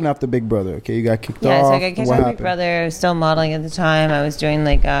 so what happened after Big Brother? Okay, you got kicked Yeah, off. so I got kicked What out of Big happened? Brother. I was still modeling at the time. I was doing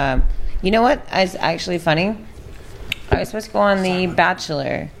like, you know what? It's actually funny. I was supposed to go on The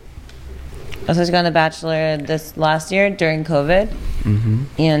Bachelor. I was supposed to go on The Bachelor this last year during COVID,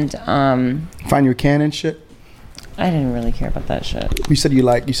 and Find your canon shit. I didn't really care about that shit. You said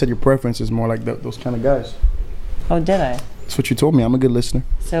your preference is more like those kind of guys. Oh, did I? That's what you told me. I'm a good listener.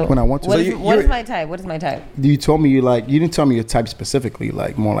 So When I want to. what So is- you- what you're- is my type? What is my type? You told me you didn't tell me your type specifically,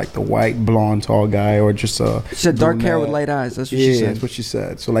 like more like the white, blonde, tall guy, or just a. She said dark hair with brunette. light eyes. That's what Yeah, she said. that's what she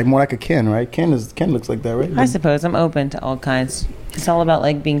said. So like more like a Ken, right? Ken looks like that, right? I suppose I'm open to all kinds. It's all about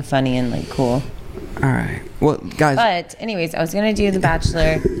like being funny and like cool. All right. Well, guys. But anyways, I was gonna do The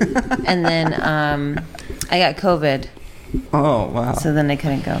Bachelor, and then I got COVID, Oh wow. so then I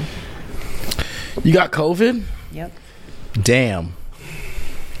couldn't go. You got COVID? Yep. Damn.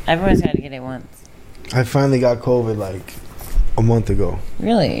 Everyone's got to get it once. I finally got COVID like a month ago.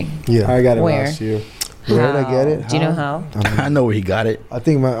 Really? Yeah. I got it Where? last year. Where did I get it? Do you know how? I know where he got it. I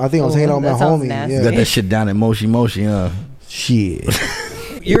think I was Oh, hanging out with that my sounds homie. nasty. You got Yeah. that shit down at Moshi Moshi, huh? Shit.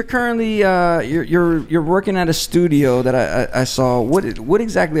 You're currently you're working at a studio that I saw. What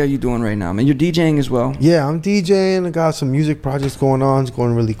exactly are you doing right now? I mean, you're DJing as well. Yeah, I'm DJing. I got some music projects going on. It's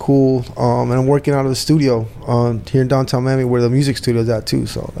going really cool. And I'm working out of the studio here in downtown Miami, where the music studio's at too.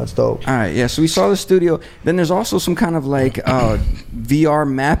 So that's dope. All right, yeah. So we saw the studio. Then there's also some kind of like VR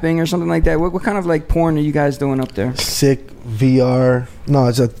mapping or something like that. What kind of like porn are you guys doing up there? Sick VR. No,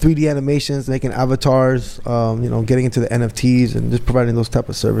 it's a 3D animations, making avatars. Getting into the NFTs and just providing those type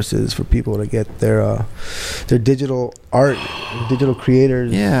of services for people to get their digital art, digital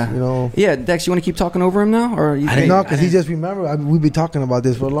creators. Yeah. You know. Yeah, Dex, you want to keep talking over him now, or you I didn't- No, because he just remembered. We've been talking about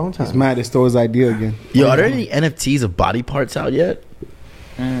this for a long He's time. mad. They stole his idea again. Yo, are there any NFTs of body parts out yet?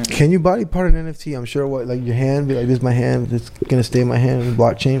 Can you body part an NFT? I'm sure. What, like your hand? Be like, this is my hand. It's gonna stay in my hand in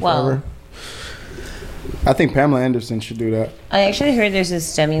blockchain Well, forever. I think Pamela Anderson should do that. I actually heard there's a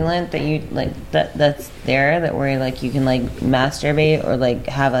stimulant that you like that's there that where like you can like masturbate or like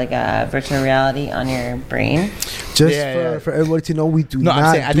have like a virtual reality on your brain. Just Yeah, for everybody to know, we do No, I'm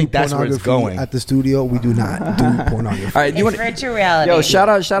not. saying, I do think that's where it's pornography going. at the studio. We do not do pornography. All right, It's you want? virtual reality. Yo, shout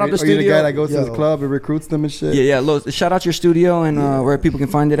out the Are you the studio. guy that goes to Yo. the club and recruits them and shit? Yeah, shout out your studio and where people can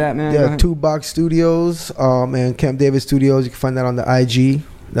find it at, man. Go Yeah, ahead. 2 Box Studios, and Camp David Studios. You can find that on the IG.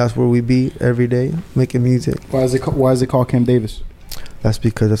 That's where we be every day making music. Why is it called Cam Davis? That's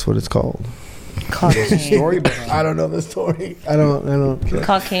because that's what it's called. Caucasian. Story behind I don't know the story. I don't.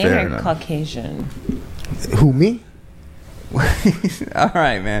 Caucasian Fair or enough. Caucasian? Who, me? All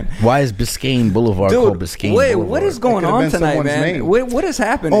right, man. Why is Biscayne Boulevard called Dude, Biscayne wait, Boulevard? what is going could've on been tonight, someone's man? name. What is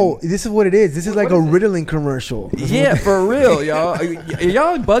happening? Oh, this is what it is. This is like a Ritalin commercial. Yeah, for real, y'all. Are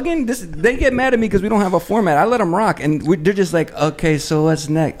y'all bugging? They get mad at me because we don't have a format. I let them rock, and they're just like, okay, so what's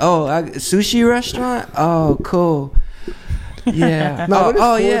next? Oh, sushi restaurant? Oh, cool. Yeah. No, what is oh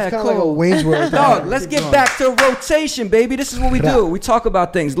cool? yeah, It's kinda cool. like a Wayne's World. Dog, let's get back to rotation, baby. This is what we do. We talk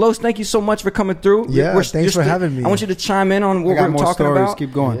about things. Los, thank you so much for coming through. Yeah, thanks for having me. I want you to chime in on what I got we're more talking stories. about.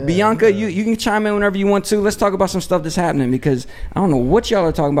 Keep going. Bianca, you can chime in whenever you want to. Let's talk about some stuff that's happening because I don't know what y'all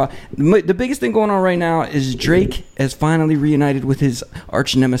are talking about. The biggest thing going on right now is Drake has finally reunited with his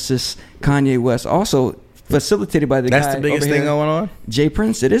arch nemesis Kanye West. Also facilitated by the That's guy the biggest over thing here, going on? Jay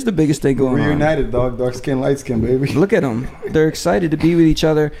Prince. It is the biggest thing going on. Reunited, dog. Dark skin, light skin, baby. Look at them. They're excited to be with each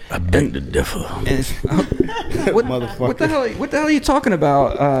other. I beg to differ. And it's- what, Motherfucker. what the hell are you talking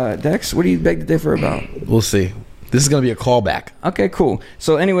about, Dex? What do you beg to differ about? We'll see. This is going to be a callback. Okay, cool.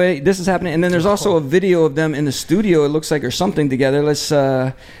 So anyway, this is happening, and then there's also a video of them in the studio. It looks like or something together.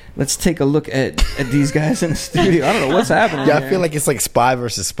 Let's take a look at these guys in the studio. I don't know what's happening. Yeah, I here. feel like it's like spy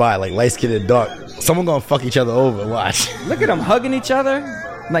versus spy, like light skin and dark. Someone going to fuck each other over. Watch. Look at them hugging each other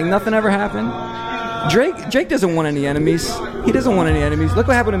like nothing ever happened. Drake doesn't want any enemies. He doesn't want any enemies. Look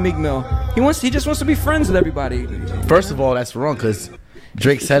what happened to Meek Mill. He just wants to be friends with everybody. First of all, that's wrong because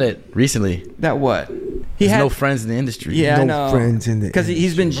Drake said it recently. That what? He There's had no friends in the industry. Yeah, I No know. friends in the because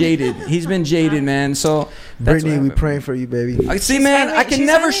he's been jaded. He's been jaded, man. So that's Brittany, what we happened. praying for you, baby. See, man, I can she's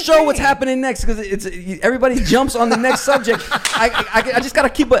never finally show what's praying. happening next because it's everybody jumps on the next subject. I just gotta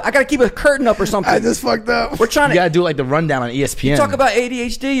keep a curtain up or something. I just fucked up. We're trying You to got to do like the rundown on ESPN. talk about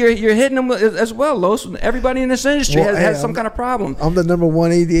ADHD. You're hitting them as well, Los. Everybody in this industry Well, has hey, some I'm- kind of problem. I'm the number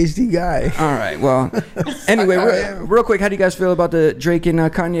 1 ADHD guy. All right. Well, anyway, real quick, how do you guys feel about the Drake and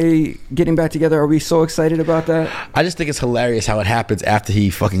Kanye getting back together? Are we so excited about that? I just think it's hilarious how it happens after he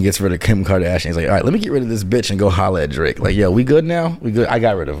fucking gets rid of Kim Kardashian. He's like, all right, let me get rid of this bitch and go holla at Drake. Like, yo, we good now? We good? I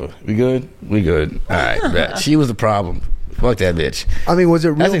got rid of her. We good? We good. All right, bet. She was the problem. Fuck that bitch. I mean, was it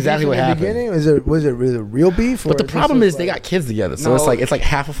real That's beef exactly in what the happened. beginning? Was it really real beef? But the or problem this is they like- got kids together. So No. it's like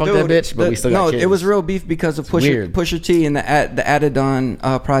half a fuck that bitch, but we still got kids. it was real beef because of weird. Pusha T and the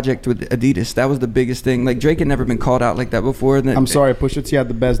Adidon project with Adidas. That was the biggest thing. Like Drake had never been called out like that before. And then- I'm sorry, Pusha T had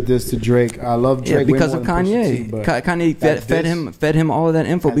the best diss to Drake. I love Drake Yeah, because way of more than Pusha Kanye. T, but Kanye that fed him all of that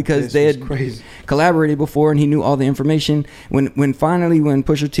info that because diss they was had crazy. collaborated before and he knew all the information. When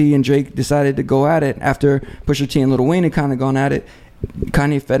Pusha T and Drake decided to go at it after Pusha T and Lil Wayne had kind of gone at it,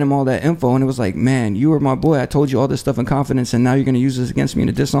 Kanye fed him all that info and it was like, man, you were my boy. I told you all this stuff in confidence and now you're going to use this against me in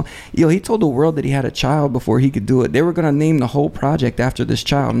a diss song. Yo, he told the world that he had a child before he could do it. They were going to name the whole project after this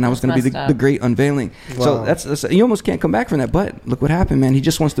child and that was going to be messed up. the great unveiling. So Wow. that's you almost can't come back from that. But look what happened, man. He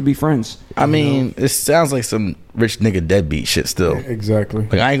just wants to be friends. I mean, it sounds like some rich nigga deadbeat shit still. Exactly.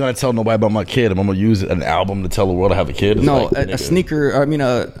 Like, I ain't going to tell nobody about my kid. I'm going to use an album to tell the world I have a kid. It's No, like, a nigga. sneaker. I mean,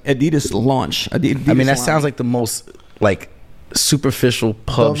 a Adidas launch. Adidas I mean, that line. sounds like the most, like, superficial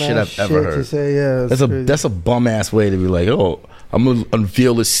pub shit Dumbass I've ever to heard. say, yeah, That's a bum ass way to be like, oh, I'm gonna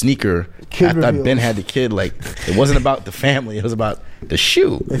unveil this sneaker Kid after I've reveal. been had the kid. Like, it wasn't about the family; it was about the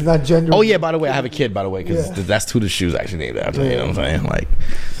shoe. It's not gender. Oh yeah, by the way, I have a kid. By the way, because Yeah. that's who the shoe's actually named after. You know what I'm saying? Like,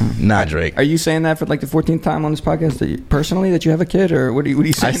 not Drake. Are you saying that for like the 14th time on this podcast that personally that you have a kid, or what are you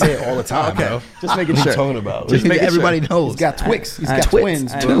I saying? say it all the time, Okay. bro. Just making What are you sure. talking about? Just making Everybody sure. knows. He's got Twix. He's I- got Twix.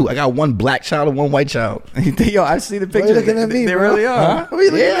 twins, I- bro. two. I got one black child and one white child. Yo, I see the Why you pictures. looking at me, They bro? really are. Huh?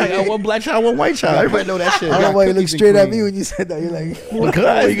 Yeah, I got one black child, one white child. Everybody know that shit. I don't know why you look cookies and straight at cream. me when you said that. You're like,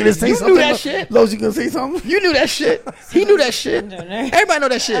 Because you gonna say you something? knew that shit. Los, you gonna say something? You knew that shit. He knew that shit. Everybody know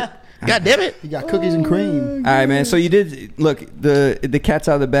that shit. God damn it. You got cookies and cream. All right, man. So you did look. The cat's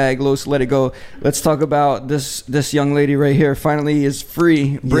out of the bag. Los, let it go. Let's talk about this young lady right here. Finally, is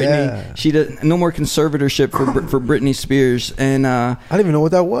free. Britney. Yeah. She did no more conservatorship for Britney Spears. And I didn't even know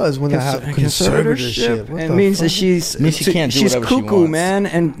what that was when that happened. Conservatorship. What It the means fuck? that she's She can't do she's whatever she cuckoo, wants. man.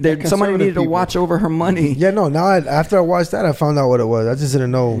 And somebody conservative needed to people. watch over her money. Yeah, no. Now after I watched that, I found out what it was. I just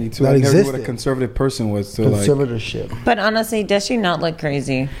didn't know Me too. that I never knew existed. what a conservative person was. So like, Conservatorship. But honestly, does she not look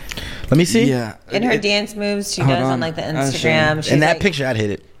crazy? Let me see. Yeah. In her It- dance moves she Hold does on on. like the I'll show you. Instagram. She's In that like, picture, I'd hit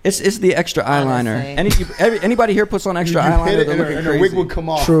it. It's the extra eyeliner. Honestly. Anybody here puts on extra you hit eyeliner, it they're and looking her crazy. wig would come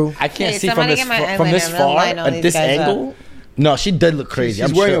off. True. I can't Hey, see from somebody this get my from this eyeliner. I'm gonna far line all at these this guys angle. No, she did look crazy.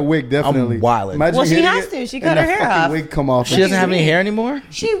 She's I'm wearing sure. a wig, definitely. I'm wilding. Imagine Well, she hitting has it to. She and cut that her hair fucking off. wig come off. She doesn't have any hair anymore.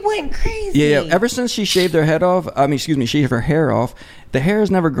 She went crazy. Yeah. Ever since she shaved her head off, she shaved her hair off. The hair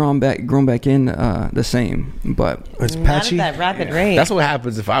has never grown back in the same. But It's Not patchy. at that rapid rate. That's what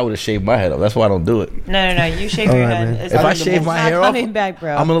happens if I would have shaved my head off. That's why I don't do it. No. You shave All your right, head. man. It's If I not- shave it's my not hair off, coming back,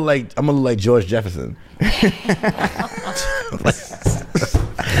 bro. I'm gonna look like George Jefferson.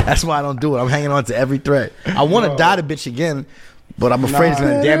 That's why I don't do it. I'm hanging on to every thread. I want to dye the bitch again, but I'm afraid it's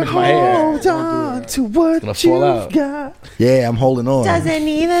gonna damage my hair. Hold on to what gonna fall out. you've got. Yeah, I'm holding on. Doesn't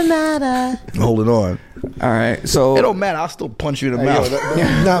even matter. I'm holding on. all right, so It don't matter. I'll still punch you in the Hey, yo,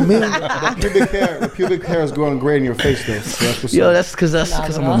 mouth. Not me. the pubic hair is growing gray in your face though. So that's what's Yo, up. that's because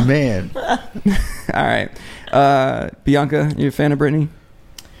I'm a man. all right, Bianca, you a fan of Britney?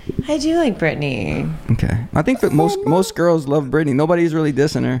 I do like Britney. Okay, I think that most girls love Britney. Nobody's really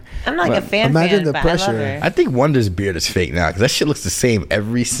dissing her. I'm not like a But fan. imagine the but pressure. I love her. I think Wonder's beard is fake now because that shit looks the same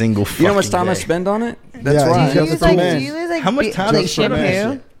every single fucking You know how much time I day. spend on it? That's Yeah, why. he's Do you Just use for like, men. do you use like How much time like does for men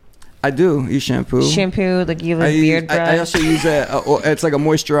shampoo? shit? I do use shampoo. Shampoo, like you have a I, beard use, brush. I also use it's like a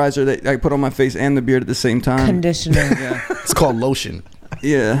moisturizer that I put on my face and the beard at the same time. Conditioner. Yeah, It's called lotion.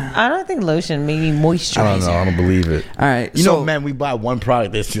 yeah. I don't think lotion, maybe moisturizer. I don't know. I don't believe it. All right, You so, know, man, we buy one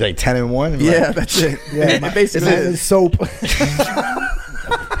product that's like 10 in 1. Yeah, that's it. Yeah, It basically it's is. soap.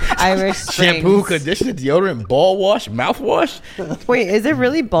 Irish Springs. Shampoo, conditioner, deodorant, ball wash, mouthwash. Wait, is it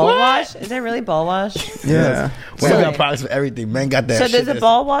really ball wash? Is it really ball wash? Yeah. Women So- got products for everything. Men got that. So shit does a that's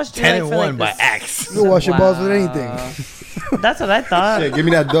ball wash do 10 like in for 1 like by this- Axe. You can wash your balls with Wow. anything. That's what I thought. Shit, give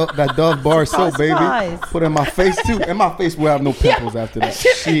me that Dove bar soap, baby. surprised. Put it in my face too, and my face will have no pimples after that.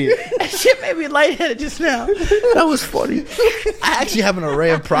 Shit. That shit made me lightheaded just now. That was funny. I actually have an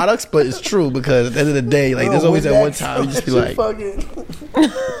array of products, but it's true because at the end of the day, like there's always that one time you just be like,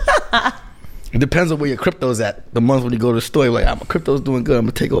 it depends on where your crypto's at. The month when you go to the store, you're like, my crypto's doing good. I'm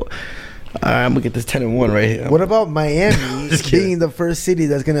gonna take all. All right, I'm gonna get this 10 in 1 right here. What about Miami Just kidding. being the first city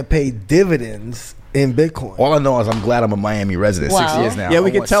that's gonna pay dividends in Bitcoin? All I know is I'm glad I'm a Miami resident. 6 Wow. years now. Yeah, we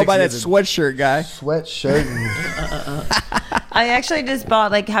I can want tell 6 by that years of- sweatshirt guy. Sweatshirt. And I actually just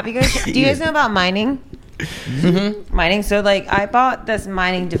bought like. Have you guys? Do you guys know about mining? Mm-hmm. Mining. So like, I bought this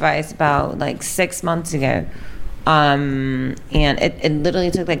mining device about like 6 months ago, and it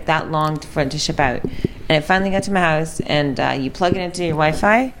literally took like that long for it to ship out, and it finally got to my house, and you plug it into your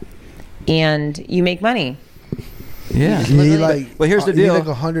Wi-Fi, and you make money. Yeah. you need like, But here's the you need deal. like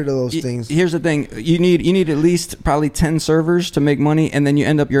 100 of those things. Here's the thing. You need at least probably 10 servers to make money, and then you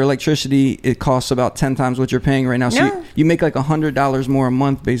end up your electricity. It costs about 10 times what you're paying right now. So No. you make like $100 more a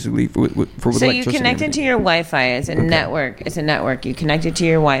month basically for So electricity. you connect it to your Wi-Fi. It's a network. It's a network. You connect it to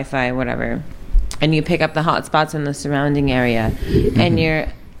your Wi-Fi, whatever, and you pick up the hotspots in the surrounding area, and you're.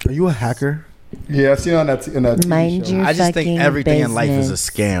 Are you a hacker? Yeah, I've seen it on that in that TV Mind show. your I just think fucking everything in life is a business.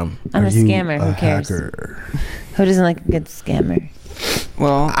 scam. I'm Are a you scammer. Who cares? hacker? Who doesn't like a good scammer?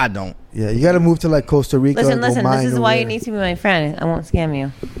 Well, I don't. Yeah, you got to move to like Costa Rica. Listen, and go listen. mine This is over why there. you need to be my friend. I won't scam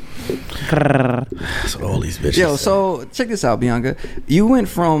you. That's what all these bitches yo, say. so check this out, Bianca. You went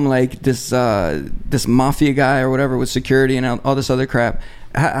from like this mafia guy or whatever with security and all this other crap.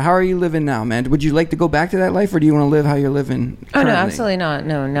 How are you living now, man? Would you like to go back to that life, or do you want to live how you're living Oh currently? no, absolutely not.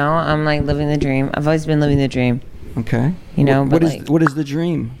 No, now I'm like living the dream. I've always been living the dream. Okay. You know, what but, is like- what is the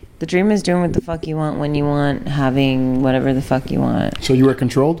dream? The dream is doing what the fuck you want when you want, having whatever the fuck you want. So you were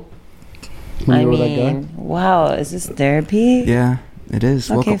controlled when I you were that mean, guy? wow, is this therapy? Yeah, it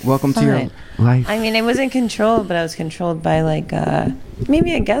is. Okay, welcome to your fine. life. I mean, I wasn't controlled, but I was controlled by like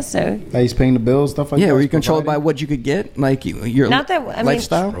maybe I guess so. That he's paying the bills, stuff like that. Yeah, were you he's controlled by providing? what you could get, like your Not that I mean,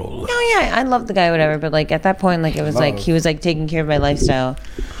 lifestyle? no, yeah, I love the guy, whatever. But like at that point, like it was like Love. he was like taking care of my lifestyle,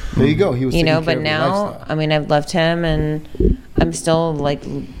 There you go. He was you know. taking care But of your now, lifestyle. I mean, I've left him, and I'm still like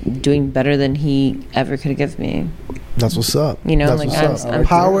doing better than he ever could have given me. That's what's up. You know, That's like what's I'm, up. I'm,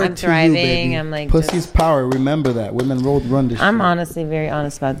 Power I'm to thriving. you, baby. I'm like Pussy's just, power. Remember that. Women run this I'm shit. honestly very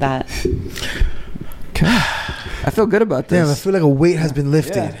honest about that. I feel good about Damn, I this. feel like a weight has been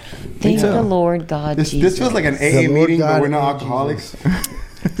lifted. Yeah. Thank too. the Lord God This Jesus. feels like an The AA Lord meeting, God but we're not and alcoholics.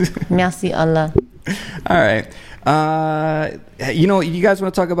 Merci Allah. All right. You guys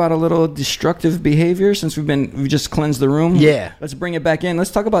want to talk about a little destructive behavior since we just cleansed the room? Yeah. Let's bring it back in.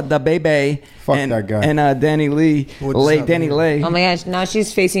 Let's talk about Da Baby. Fuck and, that guy. And Danny Lee. Danny Lay. Oh my gosh! Now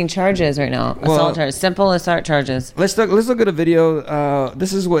she's facing charges right now. Assault charges, simple assault charges. Let's look at a video.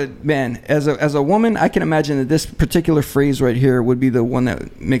 This is what, man, as a woman, I can imagine that this particular phrase right here would be the one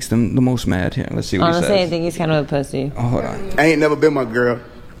that makes them the most mad. Here, let's see what Honestly, he I says. think he's kind of a pussy. Oh, hold on. I ain't never been my girl.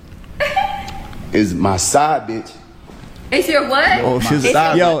 Is my side bitch. Is your what? Oh,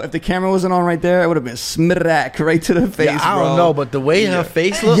 yo, if the camera wasn't on right there, it would have been smack right to the face, Yeah, I bro. don't know, but the way her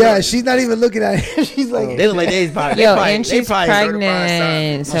face looks, Yeah, she's not even looking at him. She's like, they look like they probably, Yo, they probably, and they she's probably certified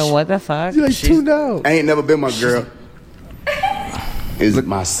pregnant. So what the fuck? she's like tuned out. I ain't never been my girl. Is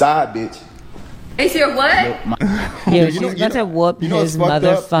my side bitch. Is your what? Yo, she's about to whoop you know his what's fucked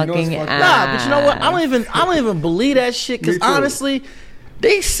up? You know what's motherfucking fucked up? ass. Nah, but you know what? I don't even believe that shit. Because Me too. honestly,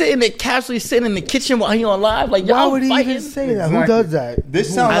 they sitting there casually sitting in the kitchen while he on live. Like, Why y'all would he fighting. even say that? Who Exactly. does that?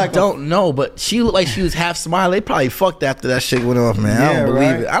 This sounds I like don't know, but she looked like she was half smiling. They probably fucked after that shit went off, man. I Yeah, don't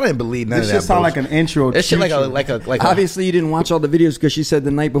believe right? it. I didn't believe none This of that. shit sound like an intro. This shit like future. a Obviously, you didn't watch all the videos because she said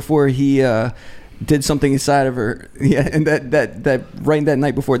the night before he did something inside of her. Yeah, and that right that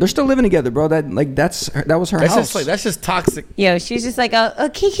night before, they're still living together, bro. That was her house. that's just toxic. Yo, she's just like, oh,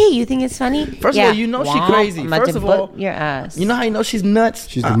 Kiki, you think it's funny? First of all, you know she Womp. crazy. I'm about First to of all, book your ass. You know how you know she's nuts?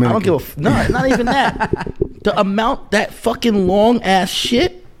 She's I don't Dominican. give a no, not even that. The amount that fucking long ass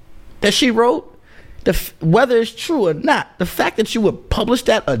shit that she wrote, whether it's true or not, the fact that you would publish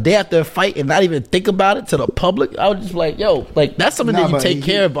that a day after a fight and not even think about it to the public, I was just like, yo, like that's something Nah, that you but take he-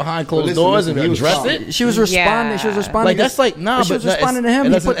 care of behind closed listen, doors listen, and he was address calm. it. She was responding. Yeah. She was responding. Like that's like nah, she but was responding to him. He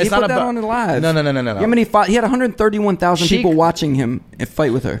listen, put it's that not about on the live. No. How many he had 131,000 She- people watching him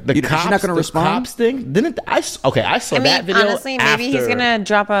fight with her. The She's cops, not going to the respond. cops thing didn't I saw that video. honestly, maybe he's after- gonna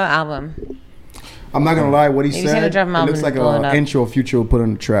drop an album. I'm not gonna lie. What he Maybe he's gonna said, drop an it album looks like and blow it an up. intro Future will put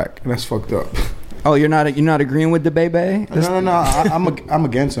on the track, and that's fucked up. Oh, you're not agreeing with the baby? No. I'm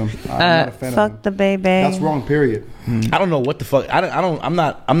against him. I'm not a fan of Fuck him. the baby. That's wrong. Period. I don't know what the fuck. I'm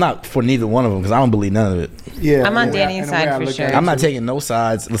not for neither one of them because I don't believe none of it. Yeah, I'm on the way I- Danny's and the way side I for look sure. at it, I'm not too. taking no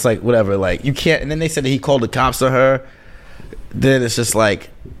sides. It's like whatever. Like you can't. And then they said that he called the cops on her. Then it's just like,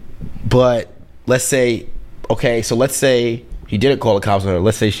 but let's say, okay, so let's say he didn't call the cops on her.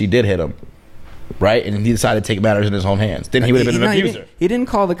 Let's say she did hit him, right? And he decided to take matters in his own hands. Then he would have been an abuser. He didn't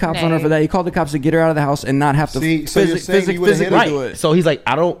call the cops on her No. for that. He called the cops to get her out of the house and not have to See, so you're saying he would've hit physically her? do Right. it. So he's like,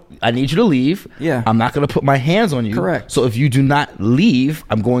 I need you to leave. Yeah. I'm not going to put my hands on you. Correct. So if you do not leave,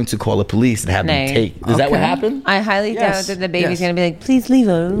 I'm going to call the police and have them No. take. Is that what Okay. happened? I highly Yes, doubt that the baby's yes. gonna be like, please leave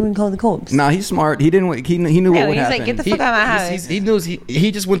her and call the cops. Nah, he's smart. He didn't. He knew what would he's happen. like, get the fuck out of my house. He knows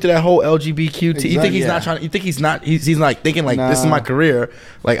he just went through that whole LGBTQ. You think Exactly. he's Yeah. not trying? You think he's like thinking like this is Nah. my career.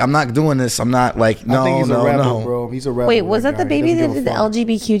 Like I'm not doing this. I'm not like no I think he's no a rebel, no. bro. He's a rebel. Wait, was that guy. the baby He that doesn't did the give a fuck.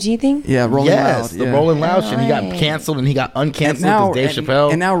 LGBTQG thing? Yeah, Rolling Yes, Loud. the yeah. Rolling Loud shit. He got Right. canceled and he got uncanceled And now, because Dave and, Chappelle.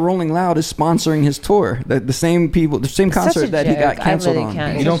 and now Rolling Loud is sponsoring his tour. The same people, the same Such concert a that he got joke. I canceled really on.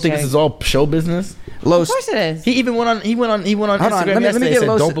 can't. you don't think this is all show business? Los, Of course it is. He even went on Hold on, Instagram let me yesterday get and said,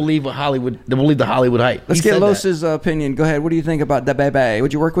 Los- "Don't believe what Hollywood. Don't believe the Hollywood hype." let's He get said that. Los's opinion. Go ahead. What do you think about the baby?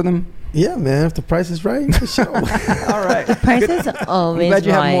 Would you work with him? Yeah, man. If the price is right, for sure. All right. Price is I'm always glad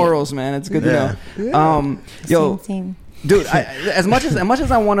you right. have morals, man. It's good Yeah. to know. Yo, Same. dude, as much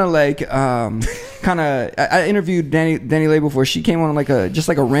as I want to like kind of I interviewed Danny Lay before. She came on like a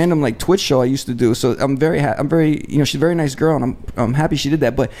random like Twitch show I used to do. So I'm very she's a very nice girl and I'm happy she did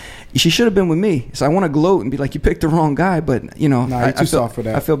that. But she should have been with me. So I want to gloat and be like, you picked the wrong guy. But Nah, you're I too feel, soft for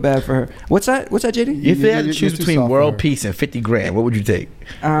that. I feel bad for her. What's that, JD? If they had to You're choose too between soft for world her. peace and 50 grand, what would you take?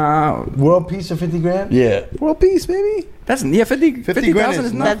 World peace for 50 grand? Yeah. World peace, baby. That's 50,000 grand is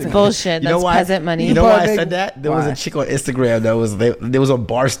is nothing. That's bullshit. You know That's why? peasant money. You know why I Probably said that? There was Why? a chick on Instagram that was there was a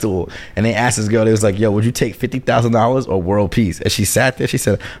Barstool, and they asked this girl. They was like, "Yo, would you take $50,000 or world peace?" And she sat there. She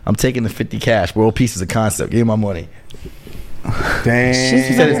said, "I'm taking the 50 cash. World peace is a concept. Give me my money." Damn.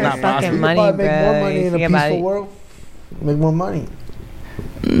 She's said it's fucking not possible. money, Probably make more bro. money in a Think about peaceful it. world. Make more money.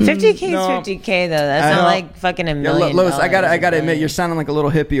 50K is No. 50K though. That's I not know. like fucking a Yeah, million. Lois, I gotta dollars. admit, you're sounding like a little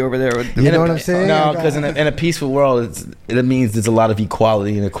hippie over there. You know what I'm saying? No, because in a peaceful world, it means there's a lot of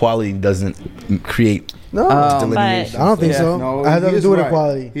equality, and equality doesn't create No, delineation. I don't think Yeah. so. No, I have he nothing to is do with right.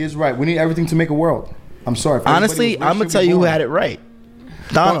 equality. He is right. We need everything to make a world. I'm sorry. If everybody Honestly, was I'm gonna rich, tell we'd you be who bored. had it right.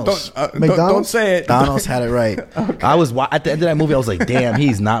 Thanos. Don't McDonald's? say it. Thanos had it right. I was at the end of that movie. I was like, "Damn,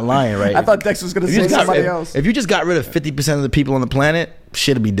 he's not lying, right?" I thought Dex was gonna If you say just got somebody rid- else. If you just got rid of 50% of the people on the planet,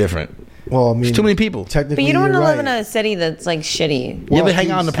 shit'd be different. Well, I mean, There's too many people. Technically, But you don't want to you're live in right. a city that's like shitty. You ever World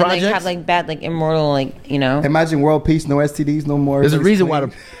hang out in the peace. And like projects? have like bad, like immortal, like, you know. Imagine world peace, no STDs, no more. There's a everybody's reason why.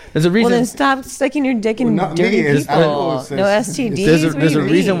 clean. There's a Well, reason. then stop sticking your dick in Well, not dirty me, it's- I don't know, people. it No says- STDs. there's a What do you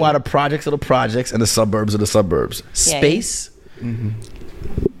reason mean? why the projects are the projects and the suburbs are the suburbs. Space,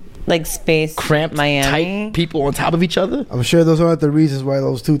 like space, cramped, Miami. tight people on top of each other. I'm sure those aren't the reasons why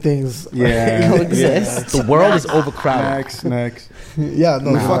those two things. Yeah. Coexist. The world is overcrowded. Next. Yeah,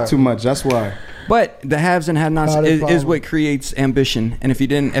 no, We you're fuck right. too much. That's why. But the haves and have-nots Not a is problem. what creates ambition. And if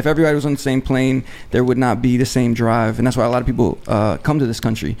everybody was on the same plane, there would not be the same drive. And that's why a lot of people come to this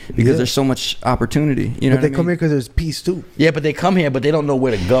country because Yeah. there's so much opportunity. You know, But they what I come mean? here because there's peace too. Yeah, but they come here, but they don't know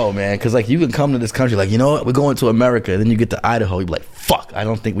where to go, man. Because like you can come to this country, like you know what, we're going to America. Then you get to Idaho, you be like, fuck, I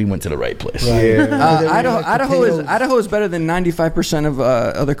don't think we went to the right place. Yeah. Idaho is better than 95% of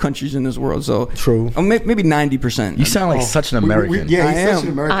other countries in this world. So True. maybe 90%. You sound like such an We- American. yeah, I he's such am.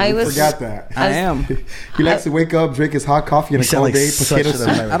 an American. I We was- forgot that. I am. He likes to wake up, drink his hot coffee and You a sound cold like day, such potato an soup.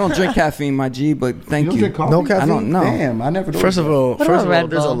 American. I don't drink caffeine, my G, but thank You you. don't drink coffee? No caffeine? I don't know. Damn, I never. First of all, What about Red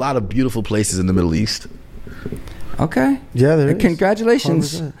there's a Bull? lot of beautiful places in the Middle East. Okay. Yeah, there is.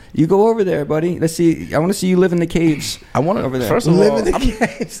 Congratulations. 100%. You go over there, buddy. Let's see. I want to see you live in the caves. I want to. Over there. First of Live all, in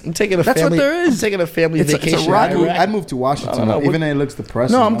the I'm taking a That's what family. there is. I'm taking a family It's a vacation. rocky- to Iraq. I'd move to Washington, No, no, even though it looks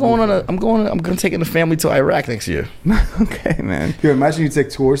depressing. No, I'm I'd going move on a. I'm going to take the family to Iraq next year. Okay, man. Yo, imagine you take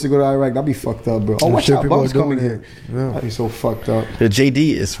tours to go to Iraq. That'd be fucked up, bro. Oh, I'm watch sure out, people bums are doing coming it. here. Yeah. That'd be so fucked up. The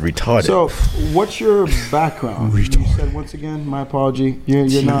JD is retarded. So, what's your background? You said once again, my apology.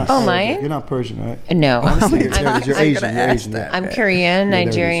 You're not. Oh, mine? You're not Persian, right? No. You're Asian. You're Asian. I'm Korean, there it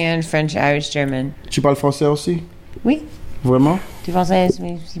is. Nigerian, French, Irish, German. Tu parles français aussi? Oui. Vraiment? Tu français?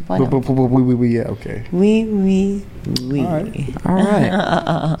 Oui, Oui, yeah, okay. oui, oui, oui. All right. All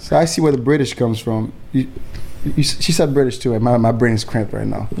right. So I see where the British comes from. She said British too. My brain is cramped right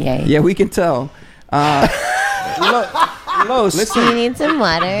now. Yeah. Yeah, we can tell. Los, You need some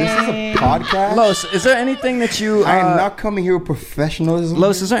water. This is a podcast. Los, is there anything that you? I am not coming here with professionalism.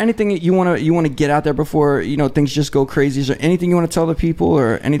 Los, is there anything that you want to get out there before things just go crazy? Is there anything you want to tell the people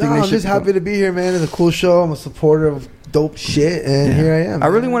or anything? No, they I'm should just happy to be here, man. It's a cool show. I'm a supporter of dope shit, and here I am. I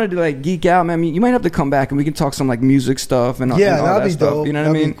really man. wanted to like geek out, man. I mean, you might have to come back and we can talk some like music stuff and Yeah, and all that'd that be stuff. dope. You know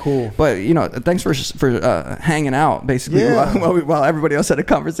what That'd I be mean? cool. But thanks for hanging out basically Yeah. while everybody else had a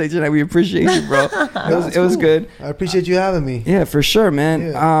conversation. And we appreciate you, bro. It was good. I appreciate you having me. Yeah, for sure,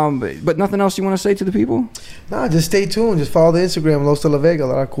 man. Yeah. But nothing else you want to say to the people? Nah, just stay tuned. Just follow the Instagram, Los de la Vega. A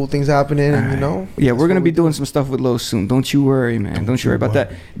lot of cool things happening, and Yeah, we're gonna what be we doing some stuff with Los soon. Don't you worry, man. Don't you worry about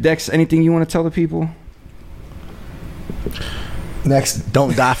that. Dex, anything you want to tell the people? Next.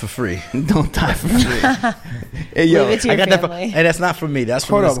 Don't die for free. Don't die for free. Hey, yo, Leave it to I your got that. family. Hey, that's not from me. That's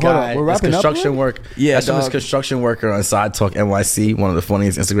from Hold this up, hold up. guy. We're This wrapping up construction now? work. Yeah, that's from this dog. construction worker on Side Talk NYC. One of the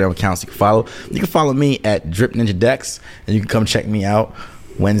funniest Instagram accounts you can follow. You can follow me at Drip Ninja Dex, and you can come check me out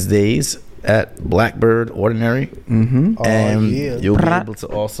Wednesdays at Blackbird Ordinary. Mm-hmm. And yeah. you'll be able to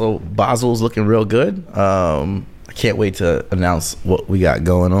also. Basel's looking real good. I can't wait to announce what we got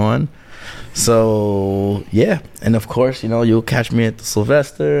going on. So yeah, and of course, you'll catch me at the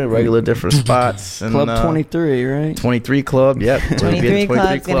Sylvester, regular different spots. And, Club 23, right? 23 Club, yep. 23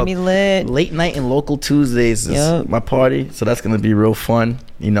 Club's gonna be lit. Late night and local Tuesdays is Yep. my party, so that's gonna be real fun.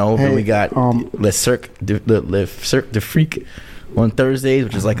 Then Hey, we got Le Cirque de Freak on Thursdays,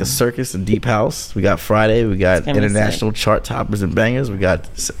 which is like a circus and deep house. We got Friday, we got gonna be international chart toppers and bangers. We got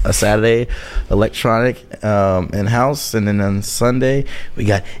a Saturday electronic and house, and then on Sunday we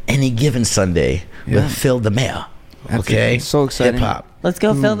got Any Given Sunday Yeah. with Phil the Mayor. That's Okay, so exciting. Hip hop. Let's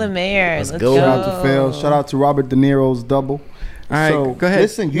go fill the mayor. Let's go. Shout out to Phil. Shout out to Robert De Niro's double. All right, So, go ahead.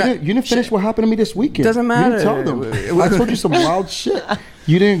 Listen, you No, didn't finish what happened to me this weekend. Doesn't You didn't tell matter. them. I told you some wild shit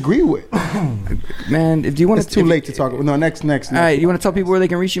you didn't agree with. Man, if you want It's too late to talk. No, next. All right, you want to tell people where they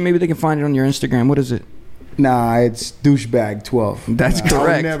can reach you? Maybe they can find it on your Instagram. What is it? Nah, it's douchebag12. That's I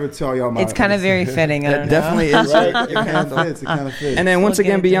correct. would never tell y'all my. It's kind of very fitting. I That don't know. definitely is. Right? It kind of fits. It kind of fits. And then once We'll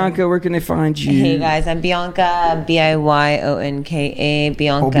again, get it done. Bianca, where can they find you? Hey guys, I'm Bianca, Biyonka,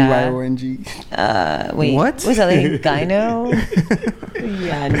 Bianca. O-B-Y-O-N-G. Wait, What? was that like gyno?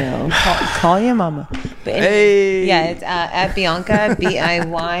 Yeah, no. Call your mama. But anyway, Hey. yeah, it's at Bianca,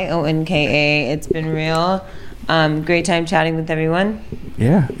 Biyonka. It's been real. Great time chatting with everyone.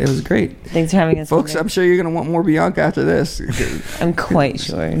 Yeah, it was great. Thanks for having us, Folks, over. I'm sure you're going to want more Bianca after this. I'm quite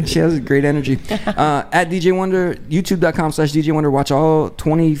sure. She has great energy. At DJ Wonder, youtube.com/DJ Wonder. Watch all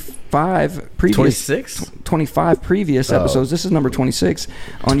 25 previous 25 previous episodes. This is number 26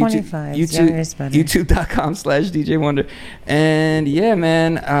 on 25, YouTube. younger is better. YouTube.com/DJ Wonder. And yeah,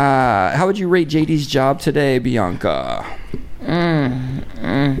 man, how would you rate JD's job today, Bianca?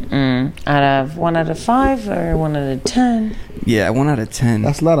 Out of 1 out of 5 or 1 out of 10? Yeah, 1 out of 10.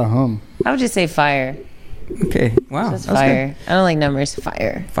 That's a lot of hum. I would just say fire. Okay. Wow. Just that was fire. I don't like numbers.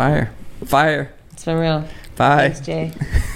 Fire. good. Fire. It's been real. Bye. Thanks, Jay.